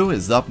number 2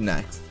 is up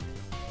next.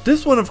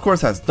 This one of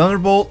course has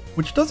Thunderbolt,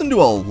 which doesn't do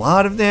a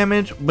lot of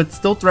damage, but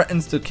still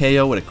threatens to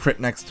KO with a crit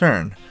next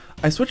turn.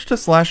 I switch to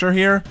Slasher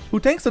here, who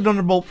tanks the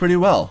Thunderbolt pretty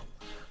well.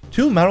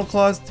 2 Metal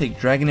Claws take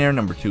Dragonair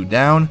number 2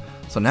 down,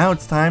 so now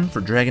it's time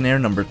for Dragonair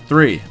number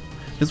 3.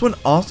 This one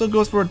also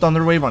goes for a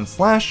Thunder Wave on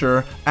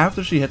Slasher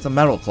after she hits a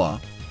Metal Claw.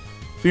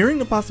 Fearing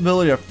the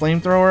possibility of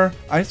Flamethrower,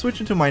 I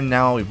switch into my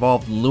now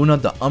evolved Luna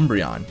the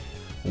Umbreon.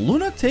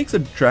 Luna takes a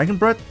Dragon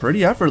Breath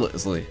pretty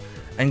effortlessly,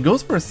 and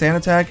goes for a Sand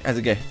Attack as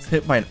it gets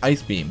hit by an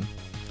Ice Beam.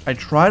 I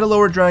try to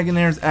lower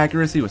Dragonair's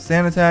accuracy with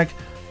Sand Attack,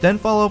 then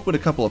follow up with a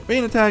couple of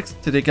Feint Attacks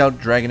to take out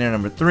Dragonair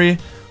number 3,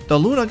 though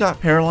Luna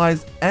got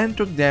paralyzed and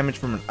took damage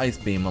from an Ice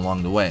Beam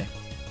along the way.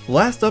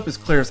 Last up is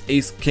Claire's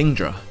ace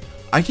Kingdra.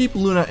 I keep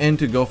Luna in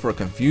to go for a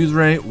Confuse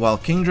Ray while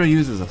Kingdra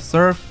uses a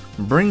Surf,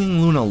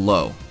 bringing Luna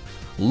low.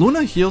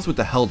 Luna heals with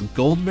the held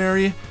Gold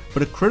Berry,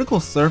 but a critical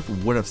Surf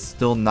would have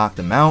still knocked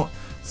him out,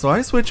 so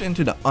I switch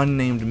into the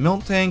unnamed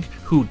Miltank,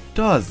 who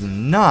does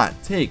not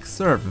take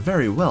Surf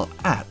very well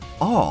at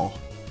all.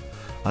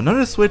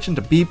 Another switch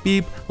into Beep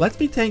Beep lets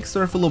me tank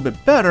Surf a little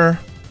bit better,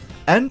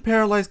 and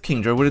paralyze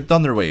Kingdra with a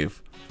Thunder Wave.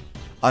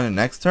 On the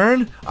next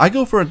turn, I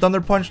go for a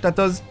Thunder Punch that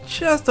does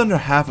just under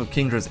half of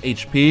Kingdra's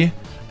HP,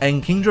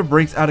 and Kingdra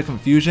breaks out of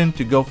confusion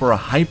to go for a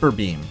Hyper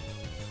Beam.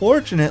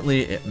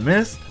 Fortunately, it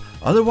missed,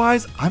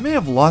 otherwise I may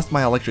have lost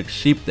my Electric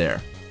Sheep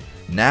there.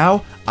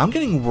 Now, I'm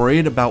getting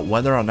worried about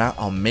whether or not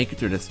I'll make it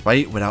through this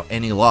fight without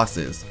any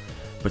losses,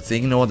 but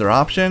seeing no other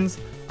options,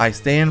 I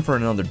stay in for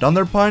another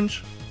Thunder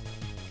Punch,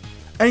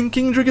 and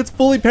Kingdra gets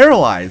fully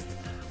paralyzed.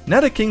 Now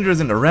that Kingdra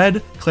is in the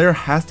red, Claire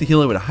has to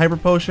heal it with a Hyper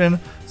Potion,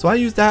 so I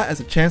use that as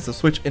a chance to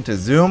switch into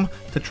Zoom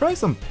to try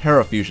some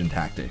Parafusion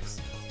tactics.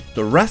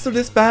 The rest of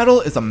this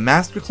battle is a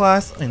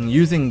masterclass in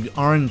using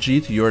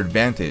RNG to your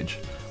advantage.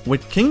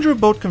 With Kingdra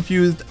both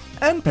confused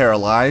and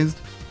paralyzed,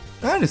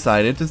 I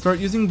decided to start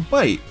using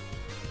Bite.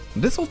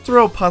 This will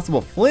throw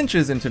possible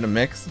flinches into the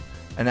mix,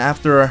 and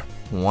after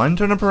one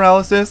turn of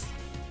paralysis,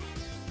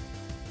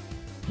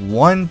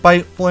 one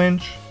Bite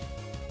flinch,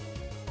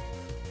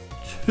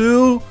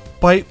 2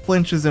 Bite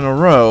flinches in a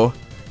row,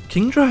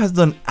 Kingdra has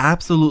done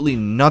absolutely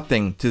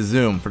nothing to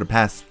Zoom for the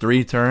past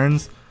 3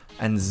 turns,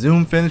 and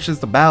Zoom finishes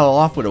the battle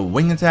off with a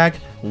Wing Attack,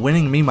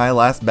 winning me my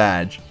last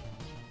badge.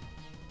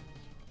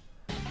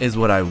 Is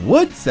what I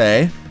would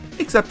say,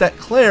 except that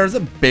Claire's a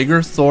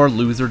bigger sore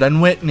loser than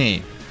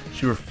Whitney.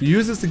 She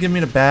refuses to give me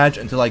the badge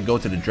until I go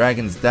to the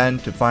Dragon's Den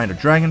to find a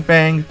Dragon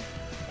Fang,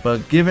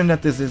 but given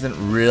that this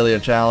isn't really a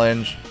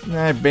challenge,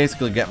 I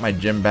basically get my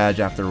gym badge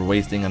after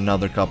wasting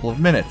another couple of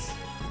minutes.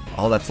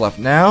 All that's left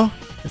now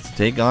is to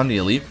take on the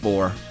Elite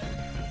Four.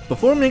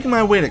 Before making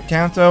my way to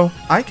Kanto,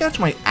 I catch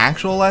my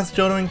actual last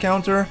Johto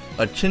encounter,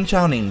 a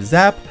Chinchou named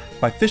Zap,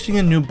 by fishing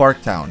in New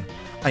Barktown.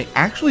 I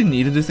actually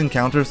needed this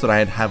encounter so that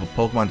I'd have a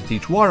Pokemon to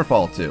teach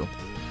Waterfall to.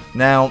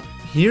 Now,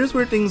 here's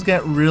where things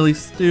get really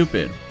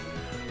stupid.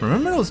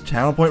 Remember those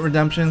channel point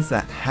redemptions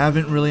that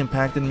haven't really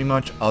impacted me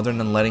much other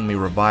than letting me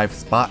revive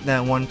Spot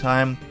that one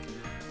time?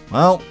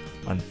 Well,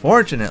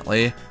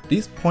 unfortunately,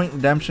 these point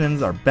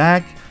redemptions are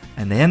back,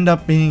 and they end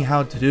up being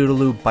how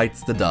Doodaloo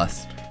bites the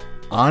dust.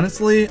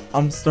 Honestly,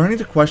 I'm starting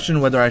to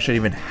question whether I should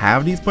even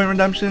have these point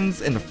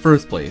redemptions in the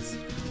first place.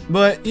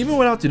 But even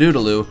without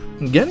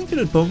Doodaloo, getting to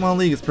the Pokemon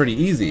League is pretty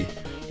easy.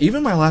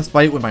 Even my last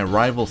fight with my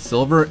rival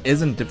Silver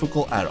isn't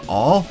difficult at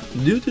all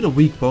due to the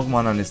weak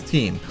Pokemon on his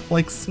team,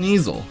 like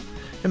Sneasel.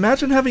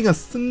 Imagine having a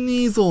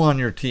Sneasel on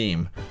your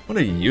team. What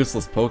a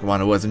useless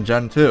Pokemon it was in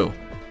Gen 2.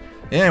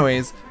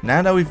 Anyways,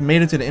 now that we've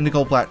made it to the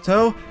Indigo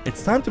Plateau,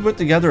 it's time to put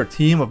together a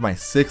team of my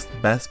 6th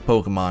best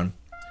Pokemon.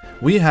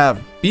 We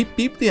have Beep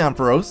Beep the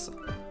Ampharos,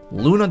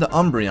 Luna the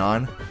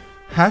Umbreon,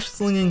 Hash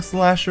Slinging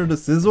Slasher the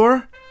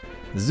Scizor,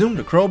 Zoom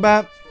the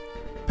Crobat,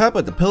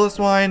 Peppa the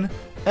Piloswine,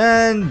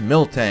 and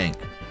Miltank.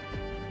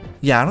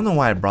 Yeah, I don't know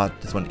why I brought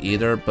this one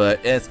either,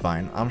 but it's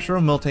fine. I'm sure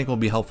Miltank will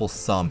be helpful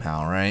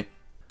somehow, right?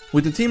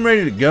 With the team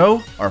ready to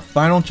go, our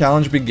final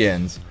challenge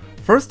begins.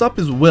 First up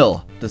is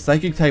Will, the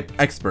Psychic type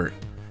expert.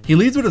 He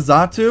leads with a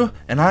Xatu,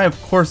 and I of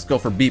course go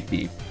for Beep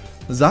Beep.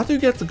 Xatu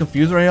gets the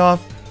Confuse Ray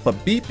off,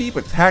 but Beep Beep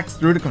attacks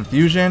through the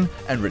confusion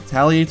and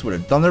retaliates with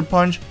a Thunder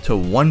Punch to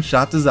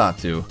one-shot the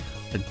Xatu.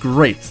 A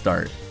great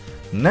start.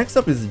 Next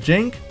up is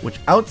Jink,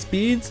 which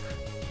outspeeds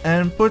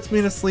and puts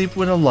me to sleep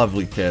with a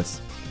lovely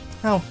kiss.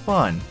 How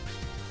fun.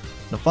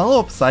 The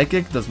follow-up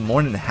Psychic does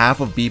more than half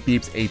of Beep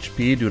Beep's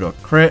HP due to a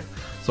crit,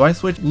 so I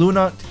switch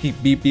Luna to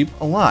keep Beep Beep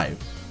alive.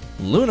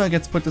 Luna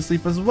gets put to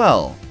sleep as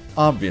well,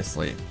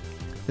 obviously.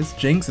 This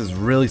Jinx is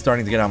really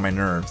starting to get on my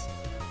nerves.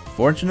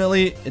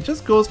 Fortunately, it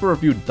just goes for a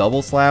few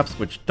double slaps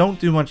which don't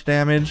do much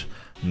damage,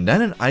 and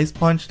then an Ice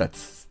Punch that's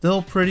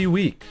still pretty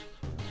weak.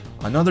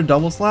 Another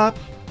double slap,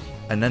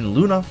 and then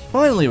Luna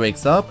finally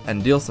wakes up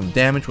and deals some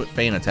damage with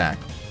Feint Attack.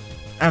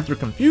 After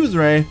Confuse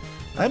Ray,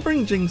 I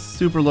bring Jinx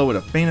super low with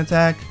a Feint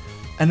Attack,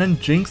 and then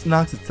Jinx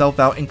knocks itself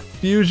out in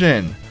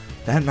Confusion.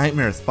 That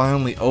nightmare is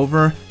finally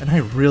over, and I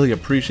really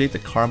appreciate the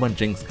karma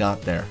Jinx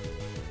got there.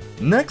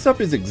 Next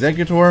up is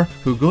Exeggutor,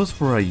 who goes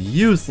for a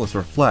useless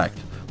Reflect,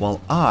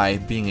 while I,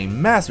 being a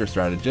master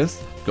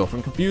strategist, go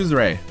from Confuse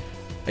Ray.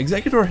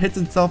 Exeggutor hits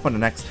itself on the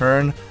next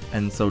turn,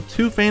 and so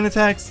 2 Feint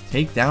Attacks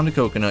take down the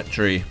Coconut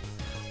Tree.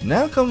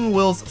 Now comes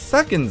Will's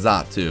second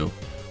Xatu.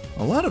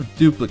 A lot of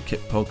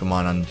duplicate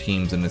Pokemon on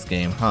teams in this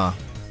game, huh?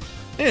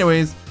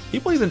 Anyways, he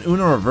plays an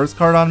Uno Reverse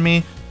card on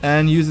me,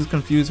 and uses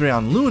Confuse Ray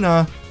on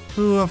Luna,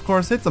 who of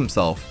course hits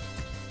himself.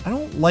 I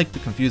don't like the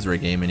Confuse Ray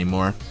game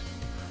anymore.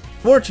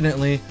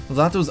 Fortunately,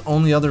 Johto's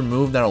only other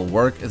move that'll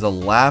work is a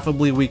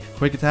laughably weak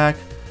quick attack,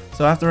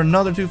 so after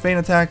another 2 feint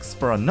attacks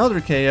for another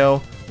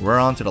KO, we're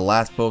on to the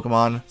last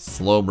Pokemon,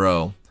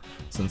 Slowbro.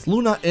 Since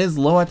Luna is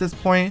low at this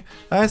point,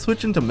 I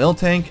switch into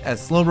Miltank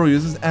as Slowbro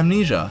uses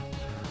Amnesia.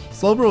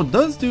 Slowbro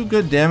does do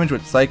good damage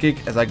with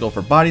Psychic as I go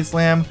for Body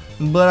Slam,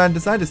 but I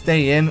decide to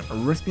stay in,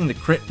 risking the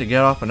crit to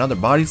get off another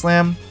Body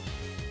Slam.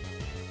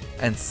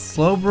 And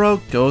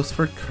Slowbro goes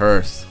for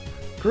Curse.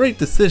 Great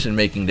decision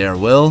making there,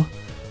 Will.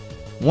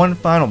 One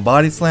final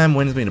Body Slam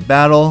wins me the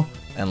battle,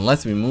 and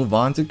lets me move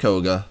on to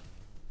Koga.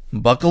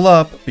 Buckle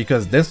up,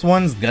 because this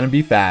one's gonna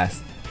be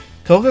fast.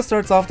 Koga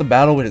starts off the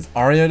battle with his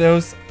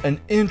Ariados,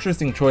 an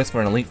interesting choice for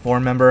an Elite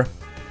Four member.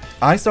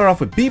 I start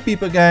off with Beep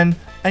Beep again,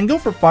 and go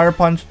for Fire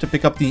Punch to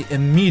pick up the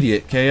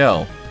immediate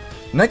KO.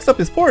 Next up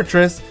is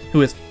Fortress,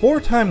 who is 4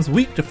 times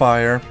weak to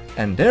fire,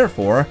 and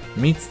therefore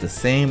meets the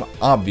same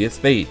obvious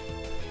fate.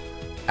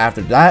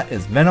 After that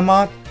is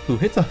Venomoth, who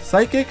hits a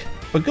Psychic,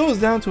 but goes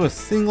down to a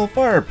single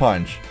Fire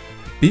Punch.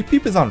 Beep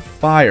Beep is on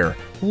fire,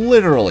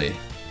 literally.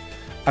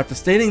 After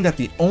stating that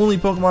the only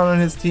Pokemon on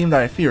his team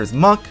that I fear is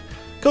Muck,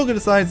 Koga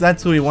decides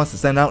that's who he wants to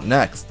send out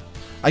next.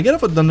 I get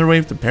up a Thunder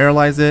Wave to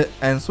paralyze it,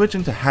 and switch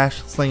into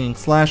Hash Slinging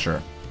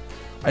Slasher.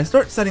 I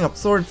start setting up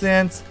Swords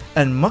Dance,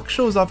 and Muck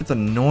shows off its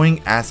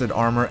annoying Acid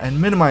Armor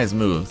and Minimize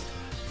moves.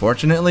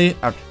 Fortunately,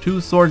 after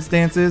 2 Swords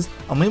Dances,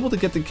 I'm able to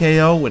get the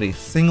KO with a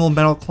single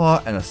Metal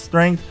Claw and a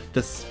Strength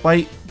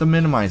despite the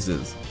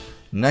Minimizes.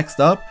 Next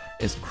up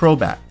is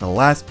Crobat, the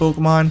last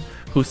Pokemon,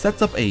 who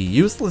sets up a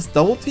useless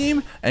double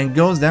team and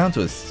goes down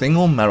to a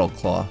single Metal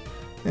Claw.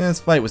 This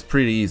fight was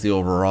pretty easy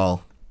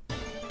overall.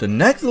 The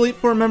next Elite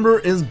Four member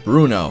is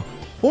Bruno.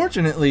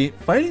 Fortunately,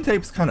 fighting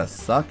types kinda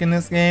suck in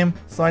this game,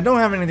 so I don't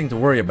have anything to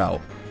worry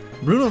about.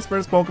 Bruno's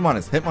first Pokemon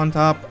is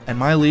Hitmontop, and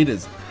my lead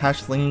is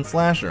Hash Slinging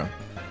Slasher.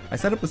 I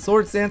set up a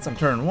Swords Dance on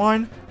turn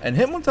 1, and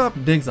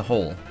Hitmontop digs a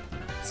hole.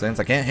 Since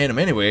I can't hit him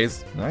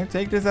anyways, I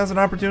take this as an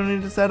opportunity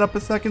to set up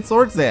a second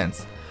Swords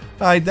Dance.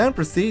 I then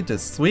proceed to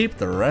sweep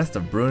the rest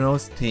of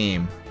Bruno's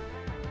team.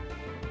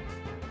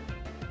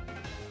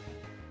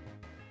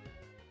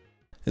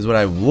 Is what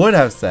I would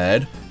have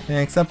said,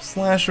 except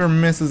Slasher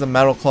misses a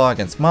Metal Claw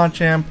against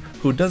Machamp,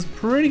 who does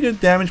pretty good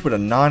damage with a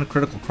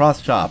non-critical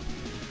Cross Chop.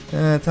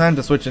 Time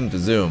to switch into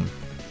Zoom.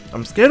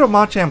 I'm scared of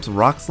Machamp's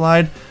Rock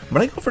Slide,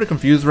 but I go for the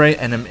Confuse Ray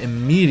and am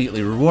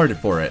immediately rewarded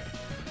for it.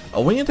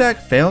 A Wing Attack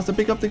fails to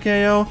pick up the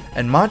KO,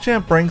 and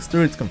Machamp breaks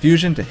through its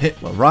confusion to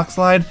hit a Rock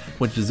Slide,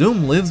 which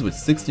Zoom lives with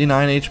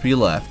 69 HP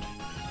left.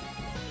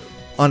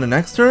 On the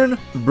next turn,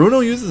 Bruno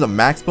uses a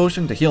Max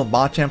Potion to heal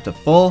Machamp to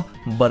full,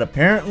 but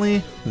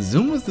apparently,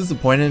 Zoom was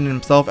disappointed in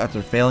himself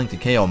after failing to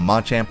KO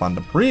Machamp on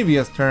the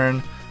previous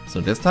turn, so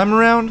this time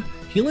around,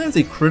 he lands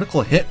a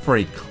critical hit for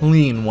a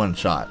clean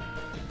one-shot.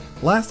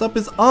 Last up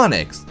is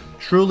Onix,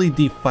 truly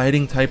the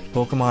fighting type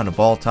Pokemon of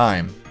all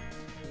time.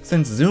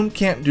 Since Zoom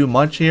can't do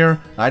much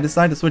here, I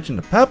decide to switch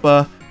into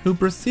Peppa, who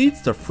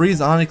proceeds to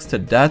freeze Onix to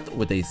death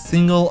with a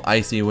single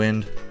Icy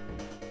Wind.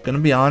 Gonna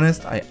be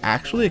honest, I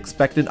actually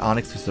expected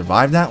Onix to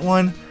survive that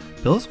one.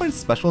 Piloswine's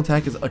special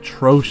attack is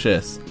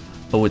atrocious,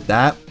 but with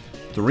that,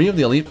 3 of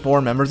the Elite Four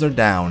members are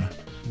down,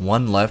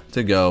 1 left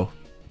to go.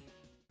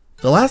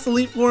 The last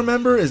Elite Four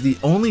member is the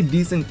only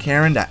decent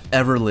Karen that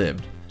ever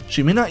lived.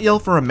 She may not yell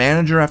for a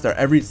manager after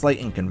every slight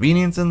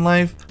inconvenience in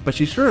life, but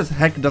she sure as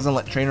heck doesn't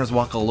let trainers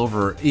walk all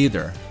over her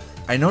either.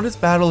 I know this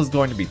battle is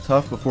going to be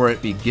tough before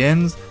it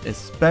begins,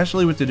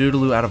 especially with the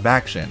Doodaloo out of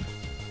action.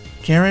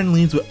 Karen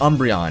leads with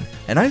Umbreon,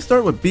 and I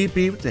start with Beep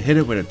Beep to hit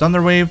it with a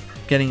Thunder Wave,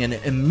 getting an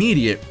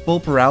immediate full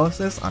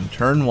paralysis on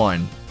turn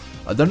 1.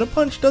 A Thunder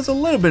Punch does a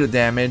little bit of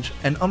damage,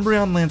 and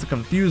Umbreon lands a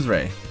Confuse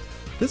Ray.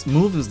 This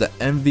move is the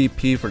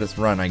MVP for this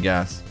run, I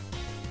guess.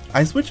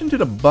 I switch into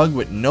the Bug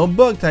with no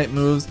Bug type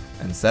moves,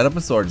 and set up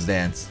a Swords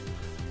Dance.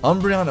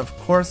 Umbreon of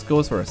course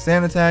goes for a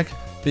Sand Attack,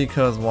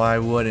 because why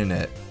wouldn't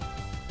it?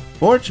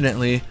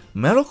 Fortunately,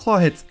 Metal Claw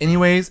hits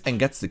anyways and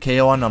gets the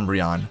KO on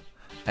Umbreon.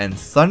 And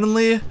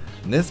suddenly,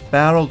 this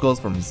battle goes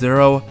from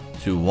 0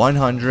 to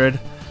 100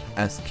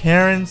 as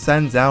Karen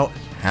sends out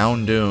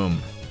Houndoom.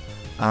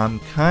 I'm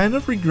kind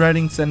of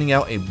regretting sending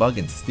out a Bug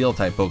and Steel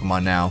type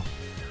Pokemon now.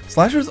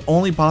 Slasher's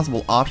only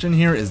possible option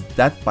here is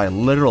death by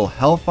literal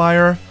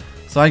Hellfire,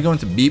 so I go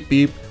into Beep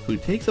Beep, who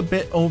takes a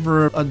bit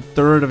over a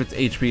third of its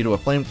HP to a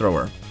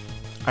Flamethrower.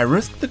 I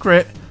risk the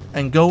crit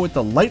and go with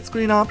the Light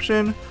Screen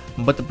option,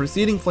 but the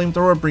preceding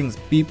Flamethrower brings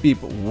Beep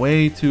Beep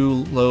way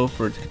too low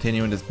for it to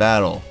continue in this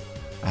battle.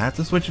 I have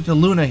to switch into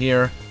Luna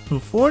here, who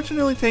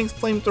fortunately tanks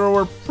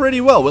Flamethrower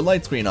pretty well with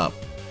Light Screen up.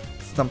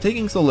 Since I'm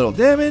taking so little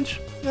damage,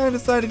 I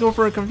decide to go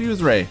for a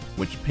Confuse Ray,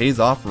 which pays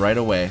off right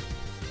away.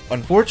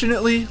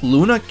 Unfortunately,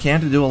 Luna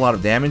can't do a lot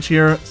of damage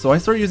here, so I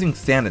start using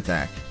Sand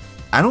Attack.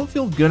 I don't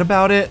feel good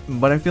about it,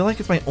 but I feel like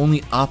it's my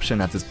only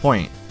option at this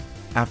point.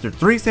 After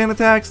 3 Sand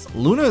Attacks,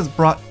 Luna is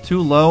brought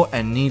too low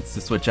and needs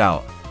to switch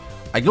out.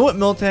 I go with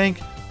Miltank,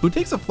 who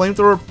takes a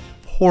Flamethrower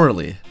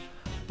poorly.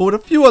 but with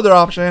a few other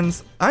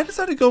options, I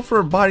decided to go for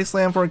a body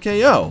slam for a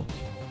KO.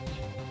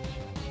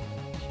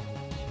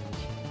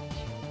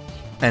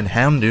 And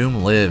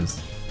Houndoom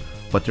lives,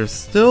 but there's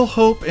still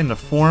hope in the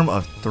form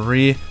of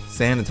 3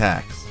 sand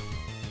attacks.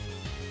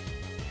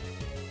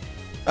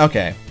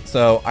 Okay,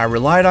 so I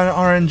relied on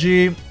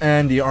RNG,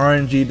 and the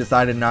RNG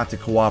decided not to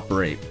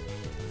cooperate.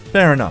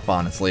 Fair enough,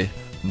 honestly.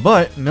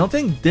 But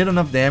Miltank did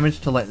enough damage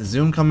to let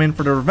Zoom come in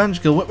for the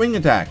revenge kill with Wing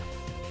Attack.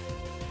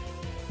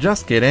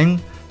 Just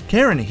kidding.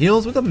 Karen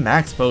heals with a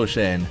max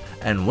potion,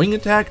 and Wing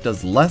Attack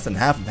does less than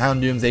half of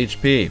Houndoom's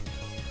HP.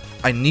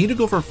 I need to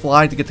go for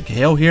Fly to get the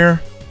KO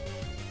here,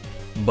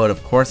 but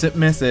of course it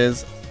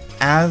misses,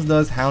 as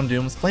does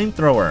Houndoom's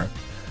Flamethrower.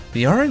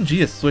 The RNG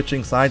is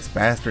switching sides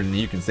faster than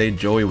you can say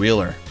Joey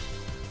Wheeler.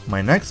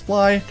 My next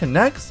Fly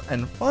connects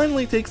and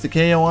finally takes the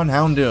KO on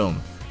Houndoom.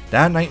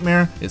 That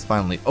nightmare is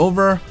finally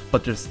over,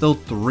 but there's still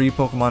 3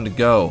 Pokemon to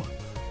go.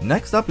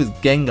 Next up is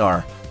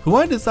Gengar, who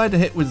I decide to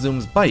hit with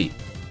Zoom's Bite.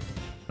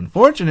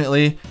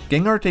 Unfortunately,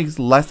 Gengar takes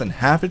less than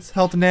half its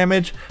health and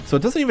damage, so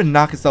it doesn't even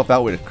knock itself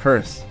out with a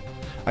Curse.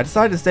 I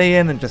decide to stay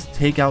in and just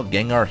take out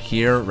Gengar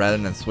here rather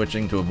than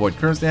switching to avoid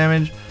Curse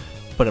damage,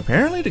 but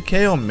apparently the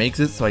KO makes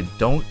it so I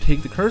don't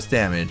take the Curse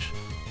damage.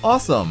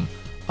 Awesome!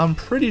 I'm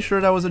pretty sure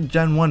that was a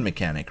Gen 1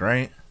 mechanic,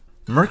 right?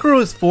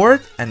 Murkrow is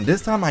 4th, and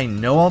this time I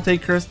know I'll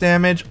take Curse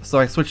damage, so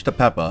I switch to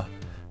Peppa.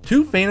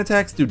 2 Feint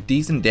attacks do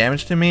decent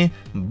damage to me,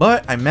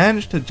 but I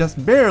managed to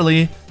just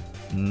barely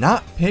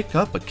not pick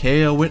up a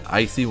KO with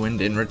Icy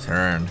Wind in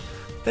return.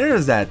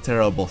 There's that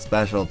terrible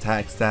special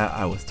attack stat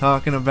I was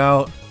talking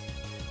about.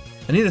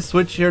 I need to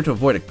switch here to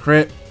avoid a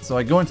crit, so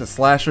I go into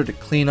Slasher to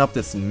clean up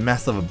this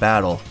mess of a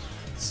battle.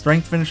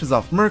 Strength finishes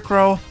off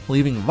Murkrow,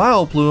 leaving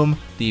Vileplume,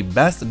 the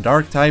best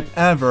dark type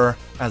ever,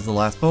 as the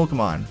last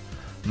Pokemon.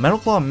 Metal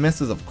Claw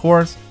misses of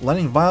course,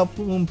 letting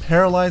Vileplume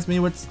paralyze me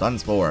with Stun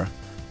Spore.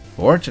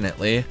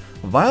 Fortunately,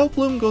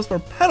 Vileplume goes for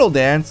Petal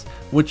Dance,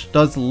 which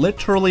does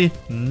literally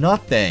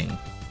nothing,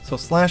 so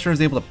Slasher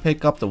is able to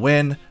pick up the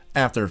win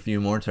after a few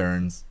more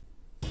turns.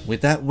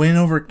 With that win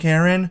over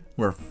Karen,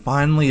 we're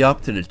finally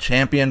up to the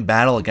champion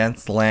battle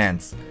against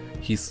Lance.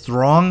 He's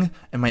strong,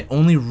 and my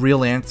only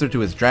real answer to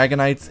his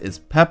Dragonites is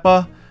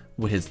Peppa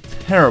with his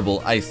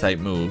terrible Ice-type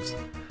moves.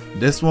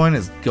 This one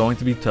is going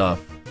to be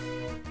tough.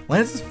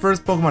 Lance's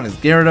first Pokemon is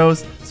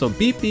Gyarados, so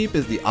Beep Beep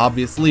is the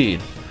obvious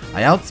lead.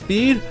 I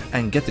outspeed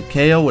and get the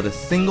KO with a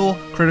single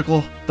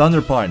critical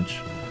Thunder Punch.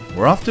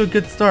 We're off to a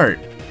good start.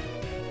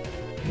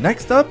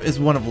 Next up is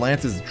one of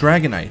Lance's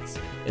Dragonites.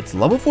 It's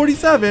level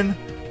 47,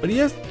 but he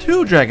has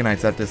 2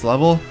 Dragonites at this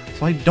level,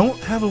 so I don't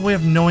have a way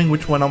of knowing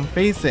which one I'm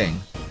facing.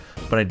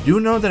 But I do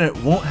know that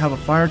it won't have a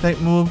Fire type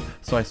move,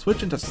 so I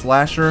switch into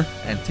Slasher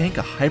and tank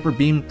a Hyper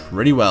Beam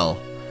pretty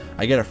well.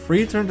 I get a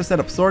free turn to set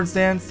up Swords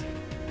Dance,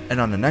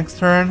 and on the next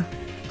turn,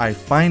 I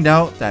find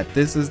out that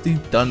this is the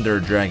Thunder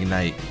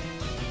Dragonite.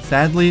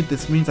 Sadly,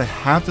 this means I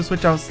have to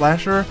switch out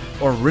Slasher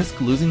or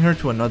risk losing her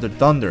to another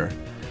Thunder.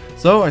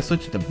 So I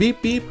switch to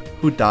Beep Beep,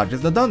 who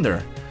dodges the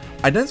Thunder.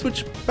 I then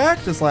switch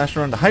back to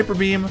Slasher on the Hyper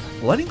Beam,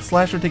 letting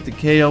Slasher take the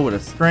KO with a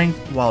Strength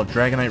while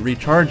Dragonite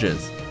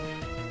recharges.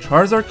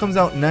 Charizard comes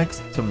out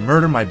next to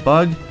murder my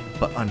bug,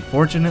 but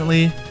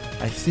unfortunately,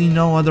 I see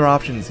no other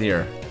options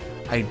here.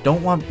 I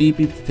don't want Beep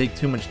Beep to take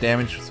too much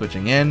damage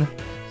switching in,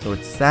 so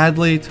it's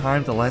sadly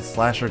time to let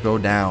Slasher go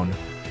down.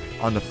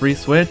 On the free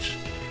switch,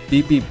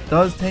 Beep Beep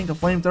does tank a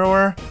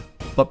Flamethrower,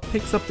 but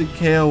picks up the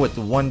KO with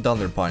the 1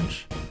 Thunder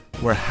Punch.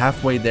 We're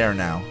halfway there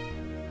now.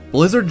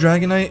 Blizzard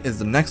Dragonite is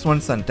the next one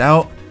sent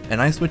out,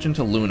 and I switch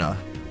into Luna.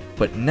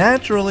 But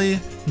naturally,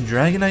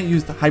 Dragonite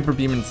used Hyper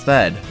Beam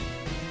instead.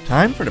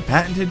 Time for the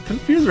patented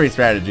Confuse Ray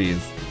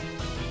strategies.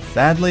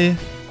 Sadly,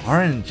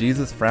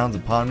 RNGesus frowns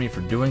upon me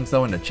for doing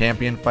so in the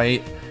champion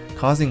fight,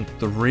 causing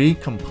 3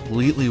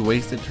 completely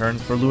wasted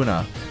turns for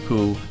Luna,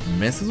 who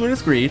misses with a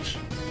Screech,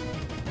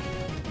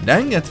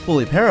 then gets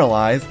fully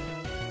paralyzed,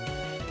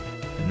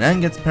 and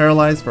then gets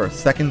paralyzed for a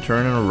 2nd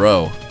turn in a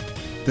row.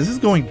 This is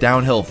going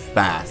downhill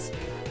fast.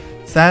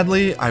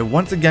 Sadly, I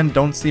once again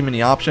don't see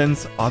many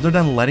options other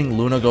than letting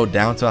Luna go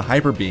down to a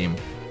Hyper Beam.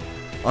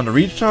 On the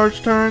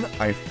recharge turn,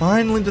 I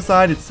finally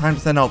decide it's time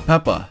to send out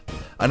Peppa.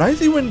 An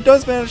Icy Wind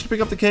does manage to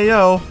pick up the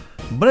KO,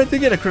 but I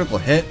did get a critical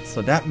hit,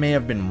 so that may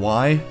have been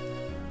why.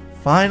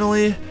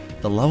 Finally,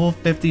 the level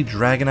 50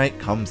 Dragonite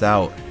comes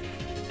out.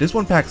 This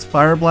one packs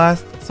Fire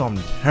Blast, so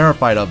I'm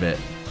terrified of it,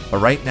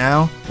 but right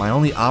now, my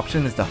only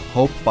option is to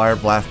hope Fire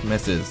Blast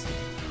misses.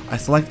 I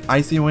select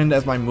Icy Wind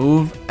as my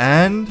move,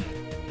 and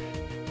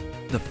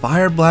the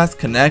Fire Blast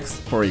connects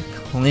for a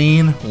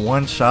clean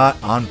one-shot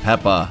on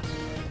Peppa.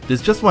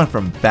 This just went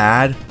from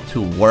bad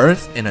to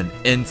worse in an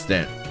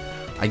instant.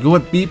 I go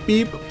with Beep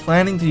Beep,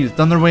 planning to use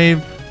Thunder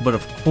Wave, but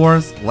of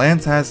course,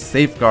 Lance has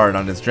Safeguard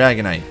on this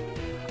Dragonite.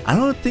 I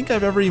don't think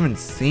I've ever even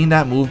seen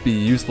that move be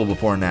useful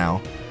before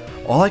now.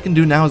 All I can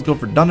do now is go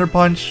for Thunder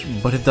Punch,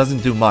 but it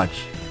doesn't do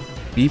much.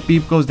 Beep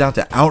Beep goes down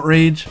to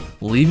Outrage,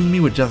 leaving me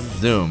with just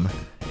Zoom.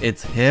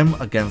 It's him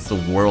against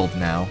the world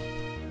now.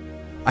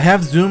 I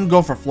have Zoom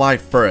go for Fly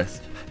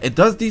first. It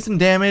does decent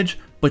damage,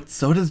 but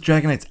so does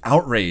Dragonite's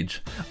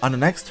Outrage. On the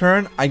next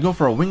turn, I go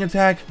for a wing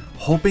attack,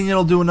 hoping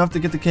it'll do enough to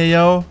get the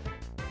KO.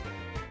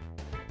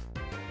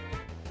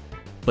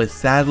 But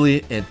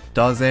sadly, it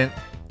doesn't,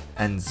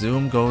 and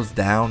Zoom goes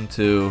down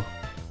to...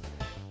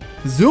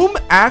 Zoom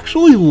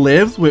actually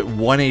lives with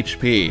 1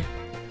 HP.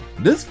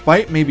 This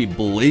fight may be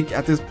bleak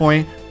at this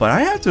point, but I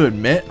have to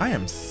admit I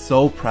am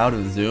so proud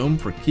of Zoom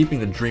for keeping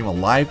the dream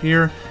alive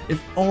here,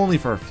 if only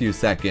for a few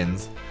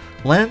seconds.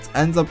 Lance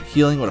ends up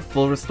healing with a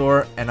full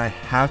restore, and I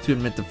have to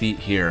admit defeat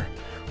here.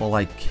 While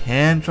I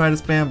can try to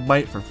spam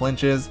bite for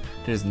flinches,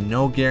 there's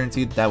no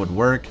guarantee that would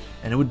work,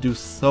 and it would do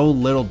so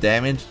little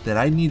damage that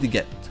I need to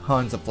get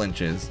tons of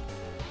flinches.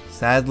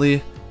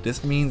 Sadly,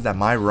 this means that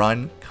my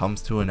run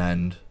comes to an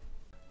end.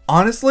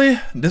 Honestly,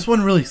 this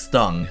one really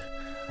stung.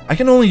 I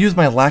can only use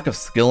my lack of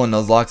skill in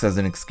Nuzlocke as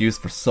an excuse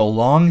for so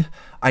long.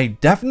 I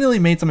definitely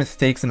made some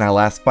mistakes in that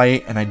last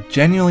fight, and I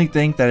genuinely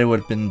think that it would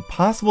have been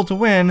possible to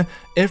win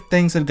if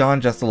things had gone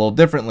just a little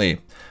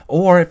differently,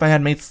 or if I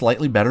had made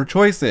slightly better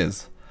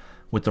choices.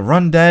 With the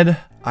run dead,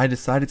 I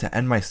decided to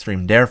end my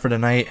stream there for the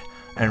night,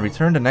 and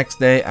return the next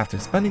day after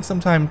spending some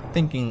time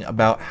thinking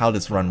about how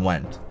this run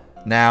went.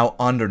 Now,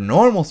 under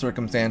normal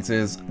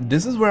circumstances,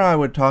 this is where I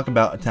would talk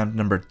about attempt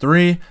number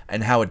 3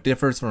 and how it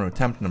differs from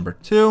attempt number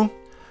 2,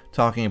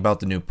 talking about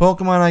the new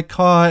Pokemon I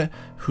caught,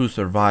 who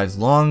survives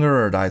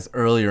longer or dies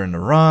earlier in the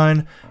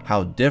run,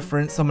 how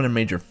different some of the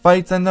major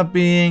fights end up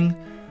being.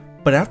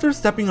 But after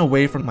stepping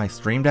away from my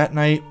stream that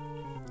night,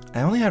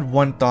 I only had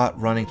one thought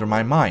running through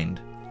my mind.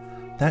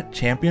 That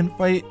champion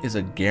fight is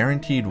a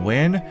guaranteed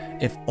win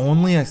if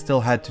only I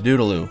still had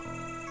Johtolocke.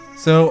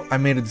 So I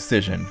made a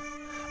decision.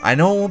 I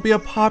know it won't be a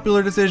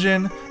popular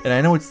decision, and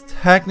I know it's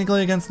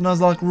technically against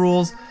Nuzlocke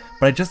rules,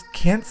 but I just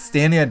can't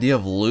stand the idea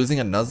of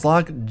losing a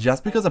Nuzlocke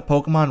just because a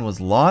Pokemon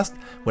was lost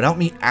without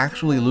me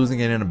actually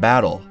losing it in a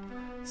battle.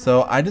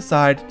 So I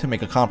decided to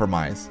make a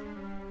compromise.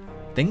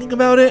 Thinking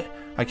about it,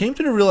 I came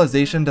to the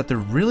realization that there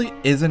really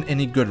isn't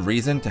any good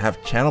reason to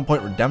have channel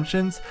point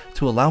redemptions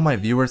to allow my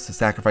viewers to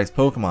sacrifice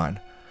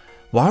Pokemon.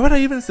 Why would I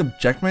even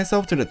subject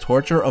myself to the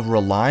torture of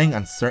relying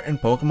on certain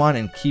Pokemon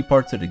in key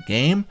parts of the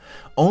game,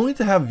 only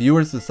to have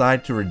viewers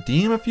decide to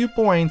redeem a few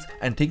points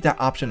and take that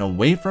option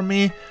away from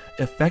me,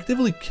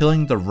 effectively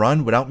killing the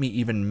run without me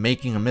even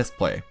making a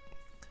misplay.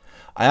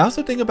 I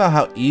also think about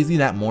how easy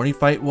that Morty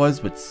fight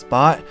was with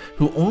Spot,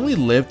 who only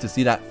lived to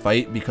see that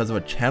fight because of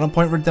a channel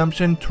point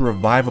redemption to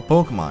revive a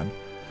Pokemon.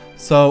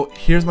 So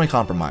here's my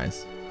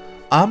compromise.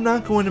 I'm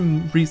not going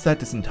to reset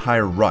this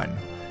entire run.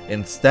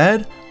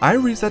 Instead, I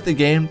reset the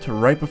game to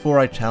right before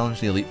I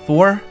challenge the Elite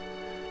Four.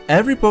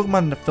 Every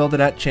Pokemon that fell to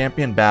that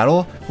champion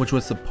battle, which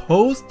was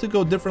supposed to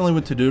go differently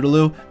with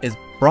Johtolocke, is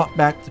brought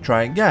back to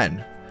try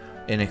again.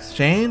 In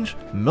exchange,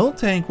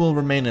 Miltank will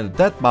remain in the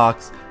death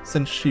box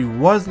since she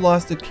was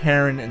lost to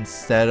Karen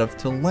instead of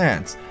to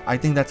Lance. I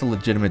think that's a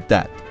legitimate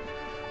death.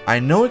 I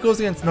know it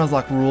goes against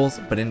Nuzlocke rules,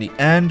 but in the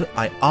end,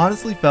 I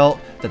honestly felt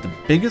that the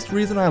biggest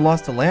reason I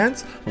lost to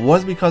Lance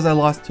was because I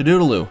lost to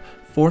Johtolocke,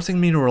 forcing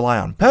me to rely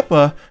on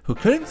Peppa, who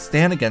couldn't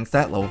stand against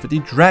that level 50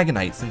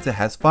 Dragonite since it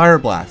has Fire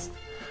Blast.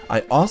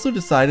 I also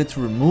decided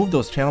to remove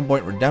those channel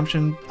point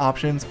redemption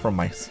options from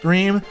my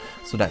stream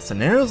so that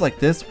scenarios like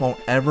this won't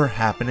ever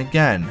happen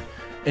again.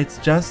 It's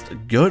just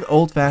good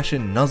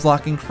old-fashioned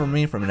nuzlocking for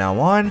me from now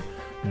on,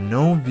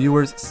 no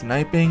viewers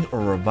sniping or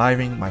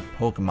reviving my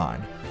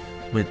Pokemon.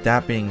 With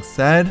that being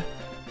said,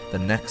 the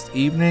next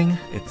evening,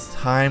 it's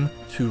time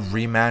to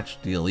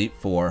rematch the Elite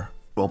Four.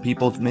 Will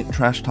people make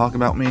trash talk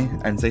about me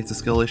and say it's a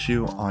skill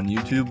issue on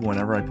YouTube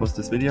whenever I post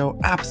this video?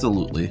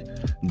 Absolutely.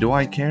 Do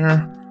I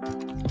care?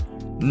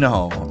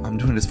 No, I'm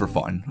doing this for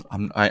fun.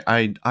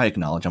 I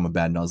acknowledge I'm a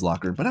bad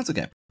Nuzlocker, but that's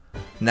okay.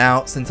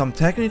 Now, since I'm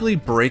technically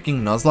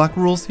breaking Nuzlocke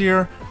rules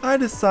here, I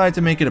decide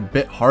to make it a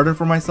bit harder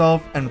for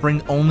myself and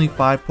bring only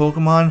 5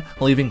 Pokemon,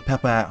 leaving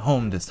Peppa at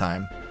home this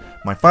time.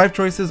 My 5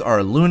 choices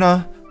are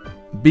Luna,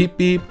 Beep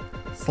Beep,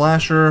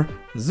 Slasher,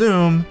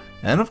 Zoom,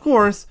 and of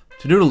course,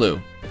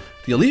 Johtolocke.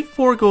 The Elite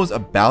Four goes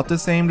about the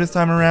same this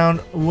time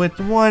around, with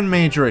one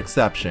major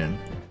exception.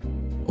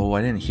 Oh,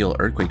 I didn't heal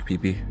Earthquake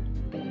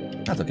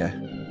PP. That's okay.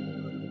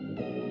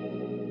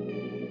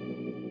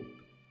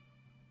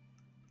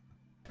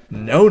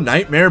 No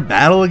nightmare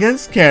battle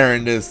against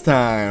Karen this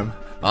time.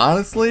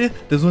 Honestly,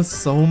 this was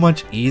so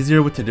much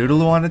easier with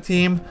Johtolocke on the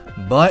team,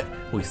 but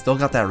we still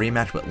got that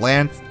rematch with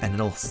Lance, and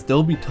it'll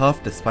still be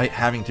tough despite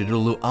having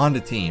Johtolocke on the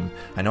team.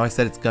 I know I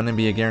said it's gonna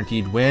be a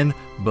guaranteed win,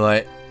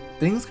 but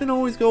things can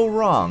always go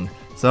wrong,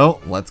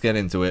 so let's get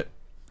into it.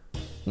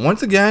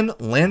 Once again,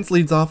 Lance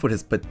leads off with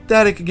his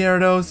pathetic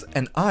Gyarados,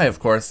 and I of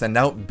course send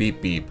out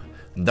Beep Beep.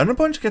 Thunder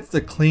Punch gets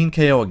the clean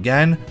KO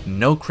again,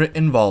 no crit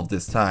involved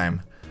this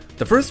time.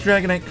 The first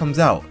Dragonite comes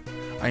out.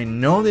 I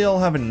know they all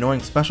have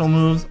annoying special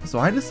moves, so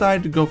I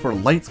decided to go for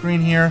Light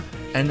Screen here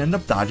and end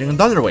up dodging a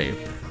Thunder Wave.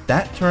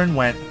 That turn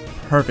went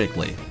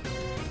perfectly.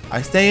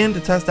 I stay in to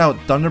test out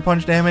Thunder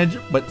Punch damage,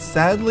 but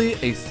sadly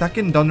a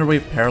second Thunder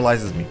Wave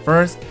paralyzes me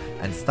first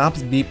and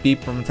stops Beep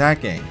Beep from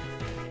attacking.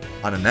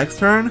 On the next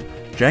turn,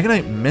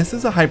 Dragonite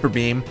misses a Hyper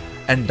Beam,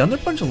 and Thunder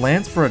Punch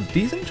lands for a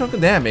decent chunk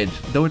of damage,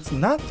 though it's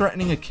not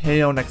threatening a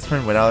KO next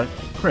turn without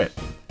a crit.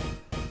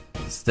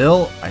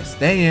 Still, I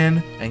stay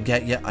in and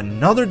get yet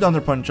another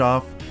Thunder Punch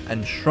off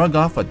and shrug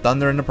off a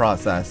Thunder in the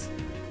process.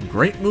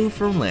 Great move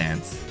from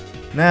Lance.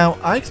 Now,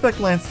 I expect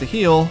Lance to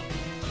heal,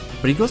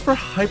 but he goes for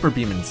Hyper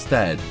Beam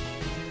instead.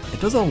 It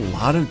does a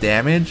lot of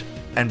damage,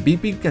 and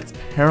Beep Beep gets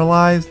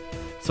paralyzed,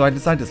 so I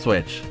decide to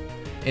switch.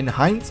 In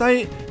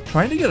hindsight,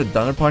 trying to get a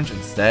Thunder Punch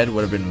instead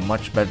would have been a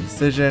much better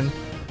decision,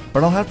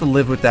 but I'll have to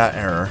live with that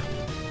error.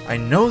 I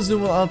know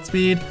Zoom will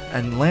outspeed,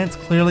 and Lance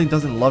clearly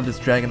doesn't love this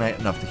Dragonite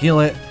enough to heal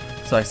it,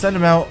 so I send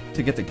him out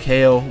to get the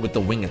KO with the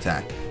wing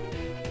attack.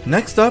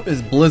 Next up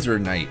is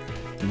Blizzard Knight.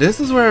 This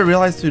is where I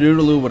realized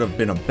Tudodoloo would have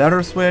been a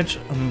better switch,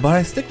 but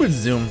I stick with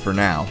Zoom for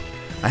now.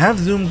 I have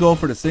Zoom go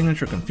for the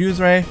signature Confuse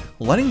Ray,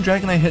 letting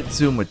Dragonite hit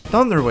Zoom with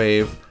Thunder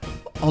Wave,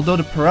 although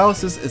the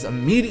paralysis is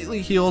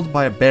immediately healed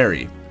by a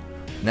berry.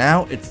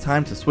 Now it's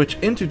time to switch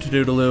into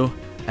Tudodoloo,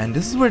 and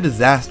this is where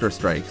disaster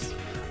strikes.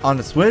 On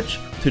the switch,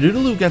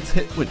 Tudodoloo gets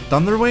hit with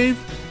Thunder Wave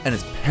and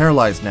is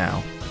paralyzed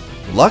now.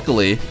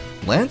 Luckily,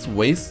 Lance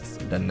wastes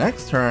the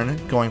next turn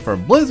going for a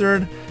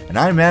Blizzard, and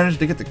I manage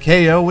to get the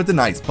KO with an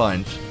Ice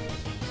Punch.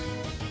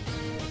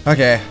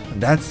 Okay,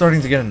 that's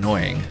starting to get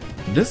annoying.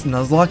 This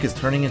Nuzlocke is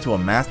turning into a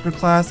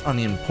masterclass on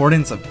the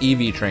importance of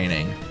EV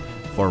training.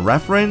 For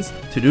reference,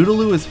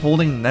 Tudodoloo is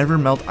holding Never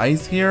Melt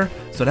Ice here,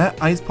 so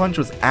that Ice Punch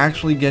was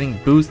actually getting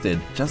boosted,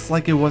 just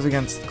like it was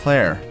against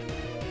Claire.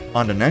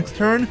 On the next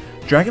turn,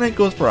 Dragonite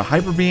goes for a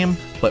Hyper Beam,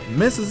 but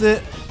misses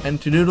it, and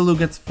Tudodoloo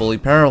gets fully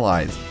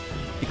paralyzed.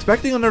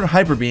 Expecting another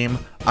Hyper Beam,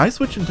 I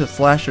switch into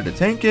Slasher to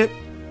tank it,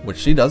 which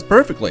she does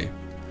perfectly.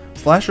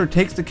 Slasher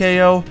takes the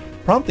KO,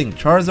 prompting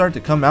Charizard to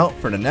come out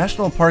for the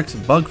National Park's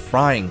Bug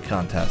Frying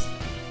contest.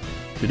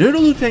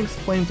 Tudodoloo tanks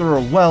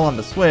Flamethrower well on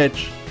the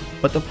switch,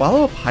 but the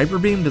follow-up Hyper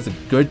Beam does a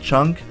good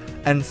chunk,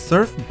 and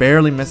Surf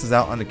barely misses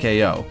out on the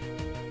KO.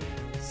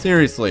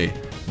 Seriously,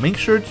 make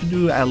sure to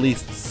do at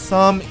least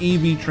some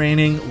EV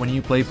training when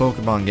you play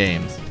Pokemon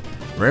games.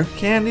 Rare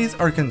candies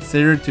are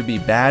considered to be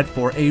bad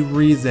for a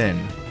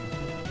reason.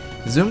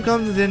 Zoom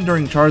comes in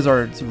during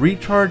Charizard's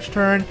recharge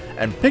turn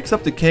and picks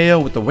up the KO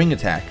with the wing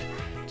attack.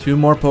 2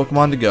 more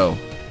Pokemon to go.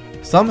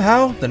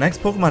 Somehow, the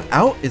next Pokemon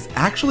out is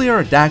actually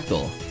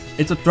Aerodactyl.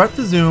 It's a threat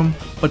to Zoom,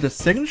 but the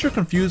signature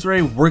Confuse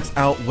Ray works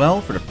out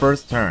well for the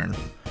first turn.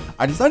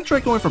 I decided to try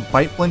going for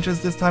Bite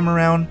Flinches this time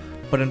around,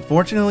 but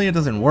unfortunately it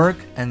doesn't work,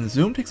 and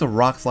Zoom takes a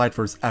Rock Slide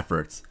for his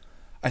efforts.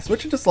 I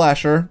switch into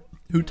Slasher,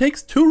 who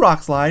takes 2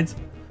 Rock Slides,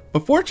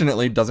 but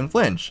fortunately doesn't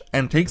flinch,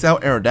 and takes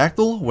out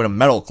Aerodactyl with a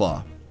Metal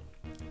Claw.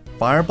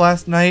 Fire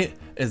Blast Knight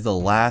is the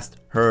last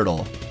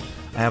hurdle.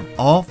 I have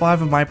all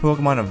 5 of my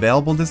Pokemon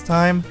available this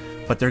time,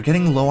 but they're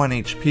getting low on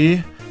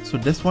HP, so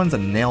this one's a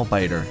nail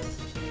biter.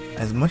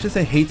 As much as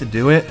I hate to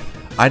do it,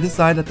 I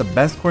decide that the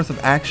best course of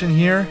action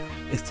here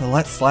is to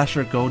let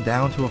Slasher go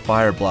down to a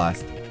Fire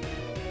Blast.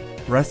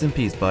 Rest in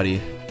peace,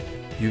 buddy.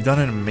 You've done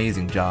an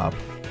amazing job.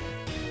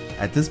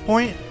 At this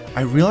point,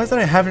 I realize that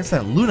I haven't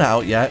sent Luna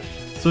out yet,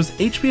 so his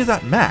HP is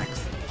at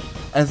max.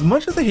 As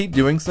much as I hate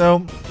doing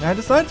so, I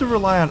decide to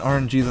rely on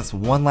RNG this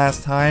one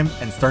last time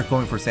and start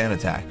going for Sand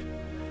Attack.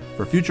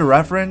 For future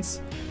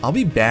reference, I'll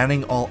be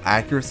banning all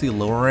accuracy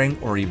lowering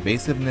or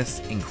evasiveness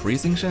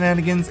increasing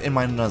shenanigans in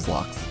my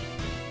Nuzlockes.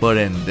 But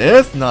in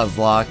this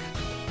Nuzlocke,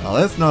 now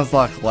this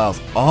Nuzlocke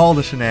allows all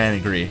the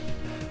shenanigery.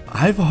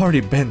 I've already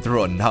been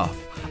through enough.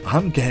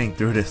 I'm getting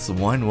through this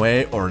one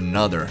way or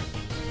another.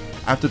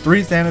 After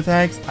 3 Sand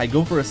Attacks, I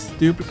go for a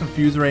stupid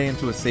Confuse Ray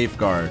into a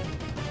Safeguard.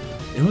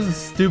 It was a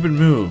stupid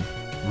move,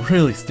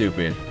 really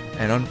stupid,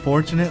 and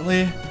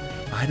unfortunately,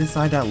 I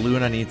decide that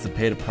Luna needs to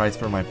pay the price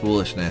for my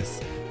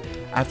foolishness.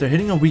 After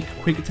hitting a weak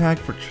Quick Attack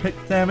for trick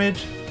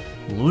damage,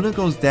 Luna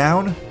goes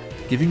down,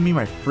 giving me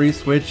my free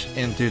switch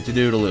into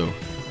Tudodoloo.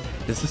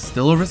 This is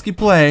still a risky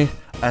play,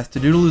 as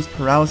Tudodoloo's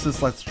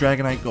paralysis lets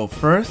Dragonite go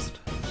first.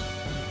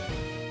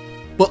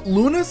 But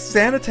Luna's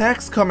Sand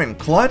Attacks come in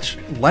clutch,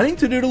 letting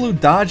Tudodoloo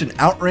dodge an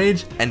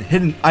Outrage and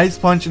hit an Ice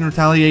Punch in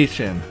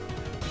retaliation.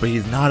 But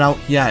he's not out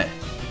yet,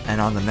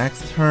 and on the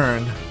next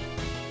turn,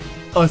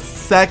 a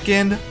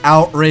second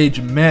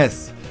Outrage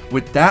miss.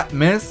 With that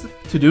miss,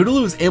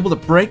 Tudodoloo is able to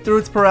break through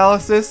its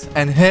paralysis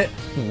and hit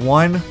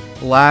one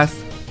last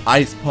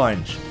Ice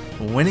Punch,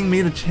 winning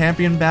me the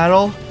champion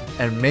battle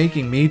and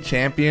making me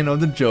champion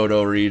of the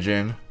Johto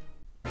region.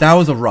 That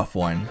was a rough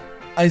one.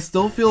 I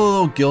still feel a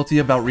little guilty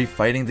about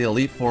refighting the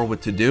Elite Four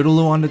with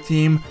Tudodoloo on the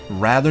team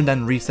rather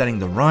than resetting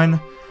the run,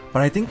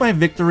 but I think my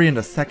victory in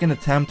the second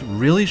attempt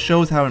really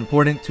shows how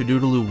important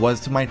Tudodoloo was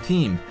to my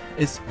team,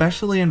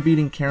 especially in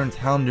beating Karen's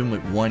Houndoom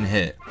with one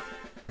hit.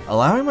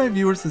 Allowing my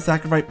viewers to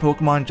sacrifice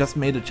Pokemon just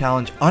made the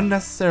challenge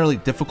unnecessarily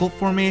difficult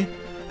for me,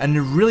 and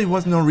there really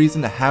was no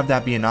reason to have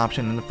that be an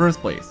option in the first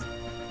place.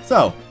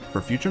 So,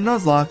 for future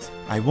Nuzlockes,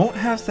 I won't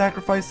have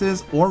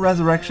sacrifices or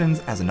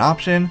resurrections as an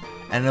option,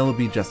 and it'll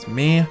be just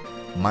me,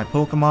 my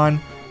Pokemon,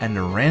 and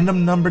the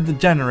random number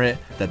degenerate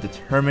that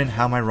determine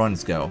how my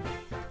runs go.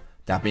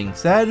 That being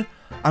said,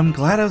 I'm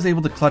glad I was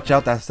able to clutch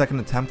out that second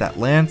attempt at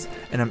Lance,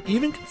 and I'm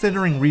even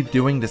considering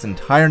redoing this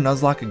entire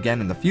Nuzlocke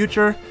again in the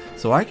future,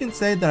 so I can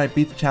say that I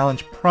beat the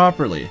challenge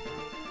properly.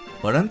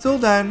 But until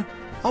then,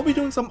 I'll be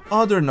doing some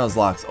other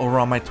Nuzlockes over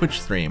on my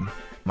Twitch stream.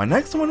 My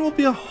next one will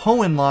be a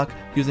Hoenn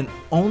using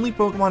only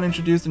Pokemon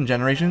introduced in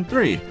Generation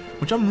 3,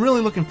 which I'm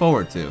really looking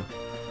forward to.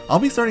 I'll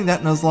be starting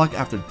that Nuzlocke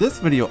after this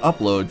video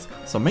uploads,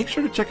 so make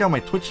sure to check out my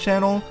Twitch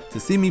channel to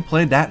see me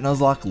play that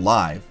Nuzlocke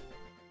live.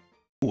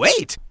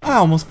 Wait! I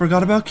almost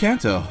forgot about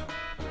Kanto.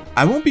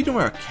 I won't be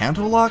doing a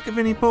Johtolocke of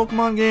any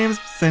Pokemon games,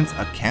 since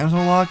a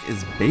Johtolocke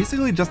is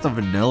basically just a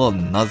vanilla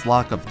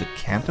Nuzlocke of the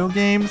Kanto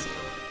games.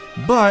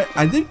 But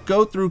I did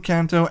go through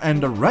Kanto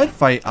and the red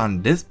fight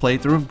on this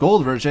playthrough of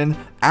Gold version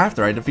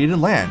after I defeated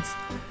Lance.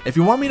 If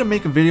you want me to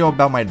make a video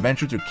about my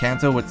adventure through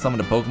Kanto with some of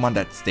the Pokemon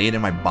that stayed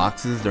in my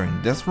boxes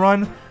during this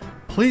run,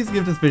 please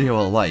give this video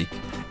a like.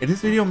 If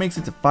this video makes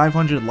it to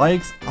 500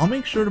 likes, I'll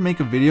make sure to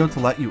make a video to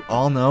let you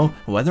all know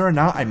whether or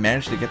not I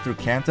managed to get through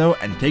Kanto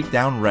and take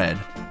down Red.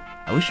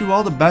 I wish you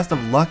all the best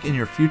of luck in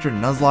your future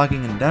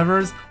Nuzlocking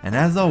endeavors, and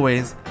as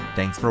always,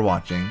 thanks for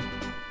watching.